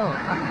 Bill,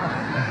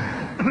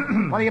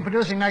 what are you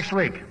producing next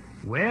week?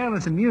 Well,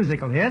 it's a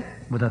musical hit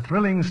with a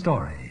thrilling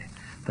story.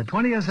 The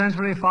 20th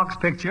Century Fox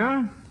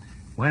picture,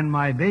 When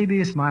My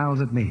Baby Smiles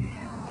at Me.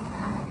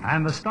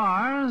 And the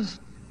stars,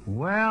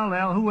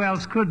 well, who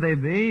else could they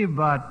be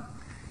but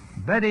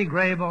Betty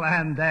Grable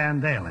and Dan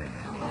Daly.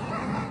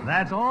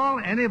 That's all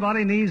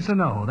anybody needs to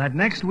know, that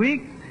next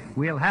week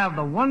we'll have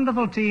the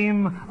wonderful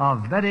team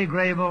of Betty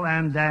Grable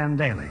and Dan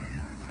Daly.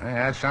 Hey,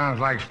 that sounds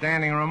like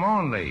Standing Room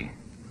Only.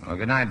 Well,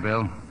 good night,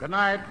 Bill. Good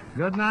night.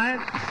 Good night.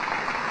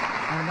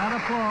 And that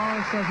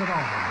applause says it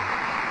all.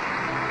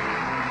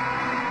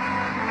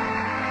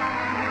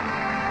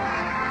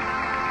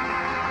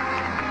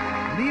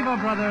 Lever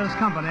Brothers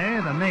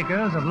Company, the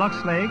makers of Lux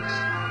Flakes,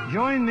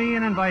 join me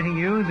in inviting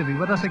you to be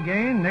with us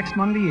again next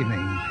Monday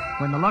evening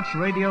when the Lux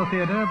Radio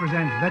Theater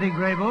presents Betty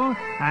Grable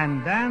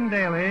and Dan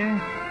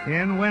Daly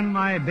in When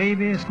My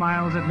Baby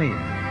Smiles at Me.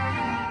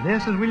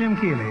 This is William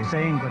Keighley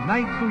saying good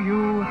night to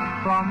you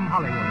from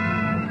Hollywood.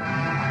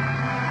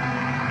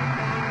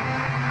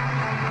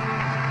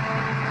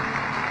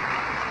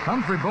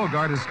 Humphrey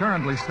Bogart is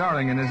currently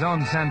starring in his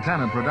own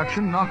Santana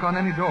production, Knock on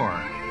Any Door.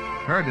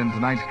 Heard in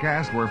tonight's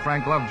cast were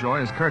Frank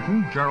Lovejoy as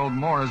Curtin, Gerald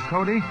Moore as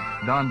Cody,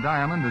 Don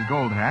Diamond as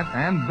Gold Hat,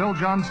 and Bill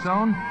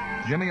Johnstone,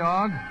 Jimmy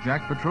Ogg,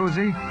 Jack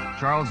Petruzzi,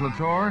 Charles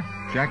Latour,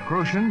 Jack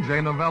Crucian, Jay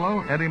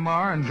Novello, Eddie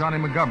Marr, and Johnny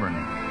McGovern.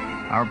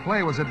 Our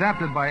play was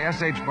adapted by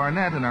S.H.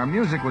 Barnett, and our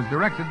music was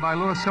directed by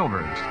Louis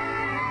Silvers.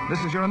 This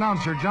is your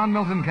announcer, John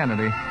Milton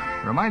Kennedy,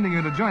 reminding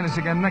you to join us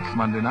again next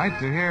Monday night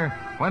to hear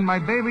When My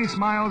Baby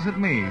Smiles at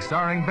Me,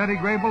 starring Betty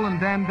Grable and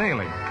Dan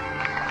Daly.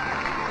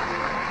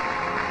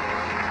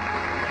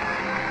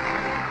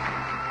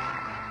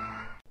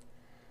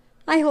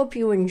 I hope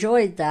you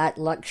enjoyed that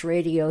Lux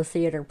Radio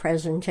Theater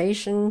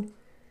presentation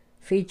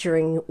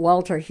featuring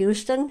Walter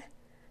Houston,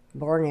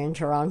 born in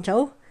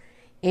Toronto,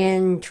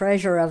 in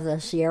Treasure of the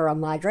Sierra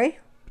Madre.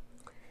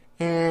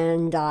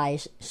 And I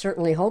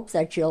certainly hope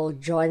that you'll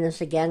join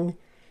us again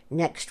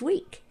next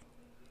week.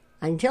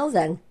 Until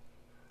then,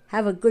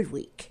 have a good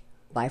week.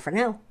 Bye for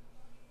now.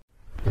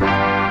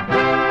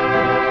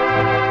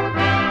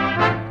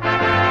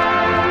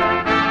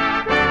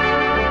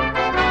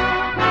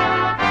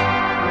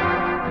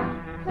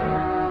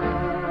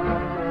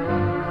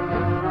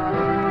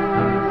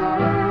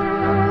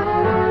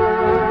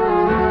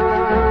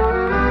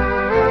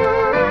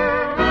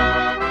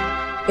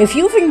 If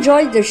you've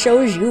enjoyed the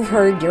shows you've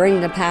heard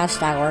during the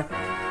past hour,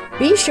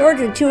 be sure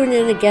to tune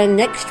in again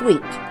next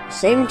week,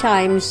 same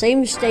time,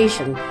 same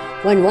station,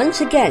 when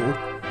once again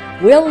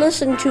we'll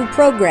listen to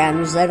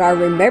programs that are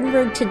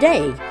remembered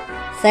today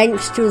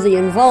thanks to the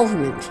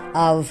involvement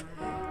of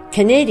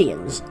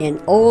Canadians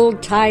in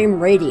old-time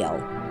radio.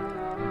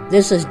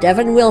 This is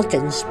Devin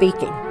Wilkins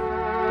speaking.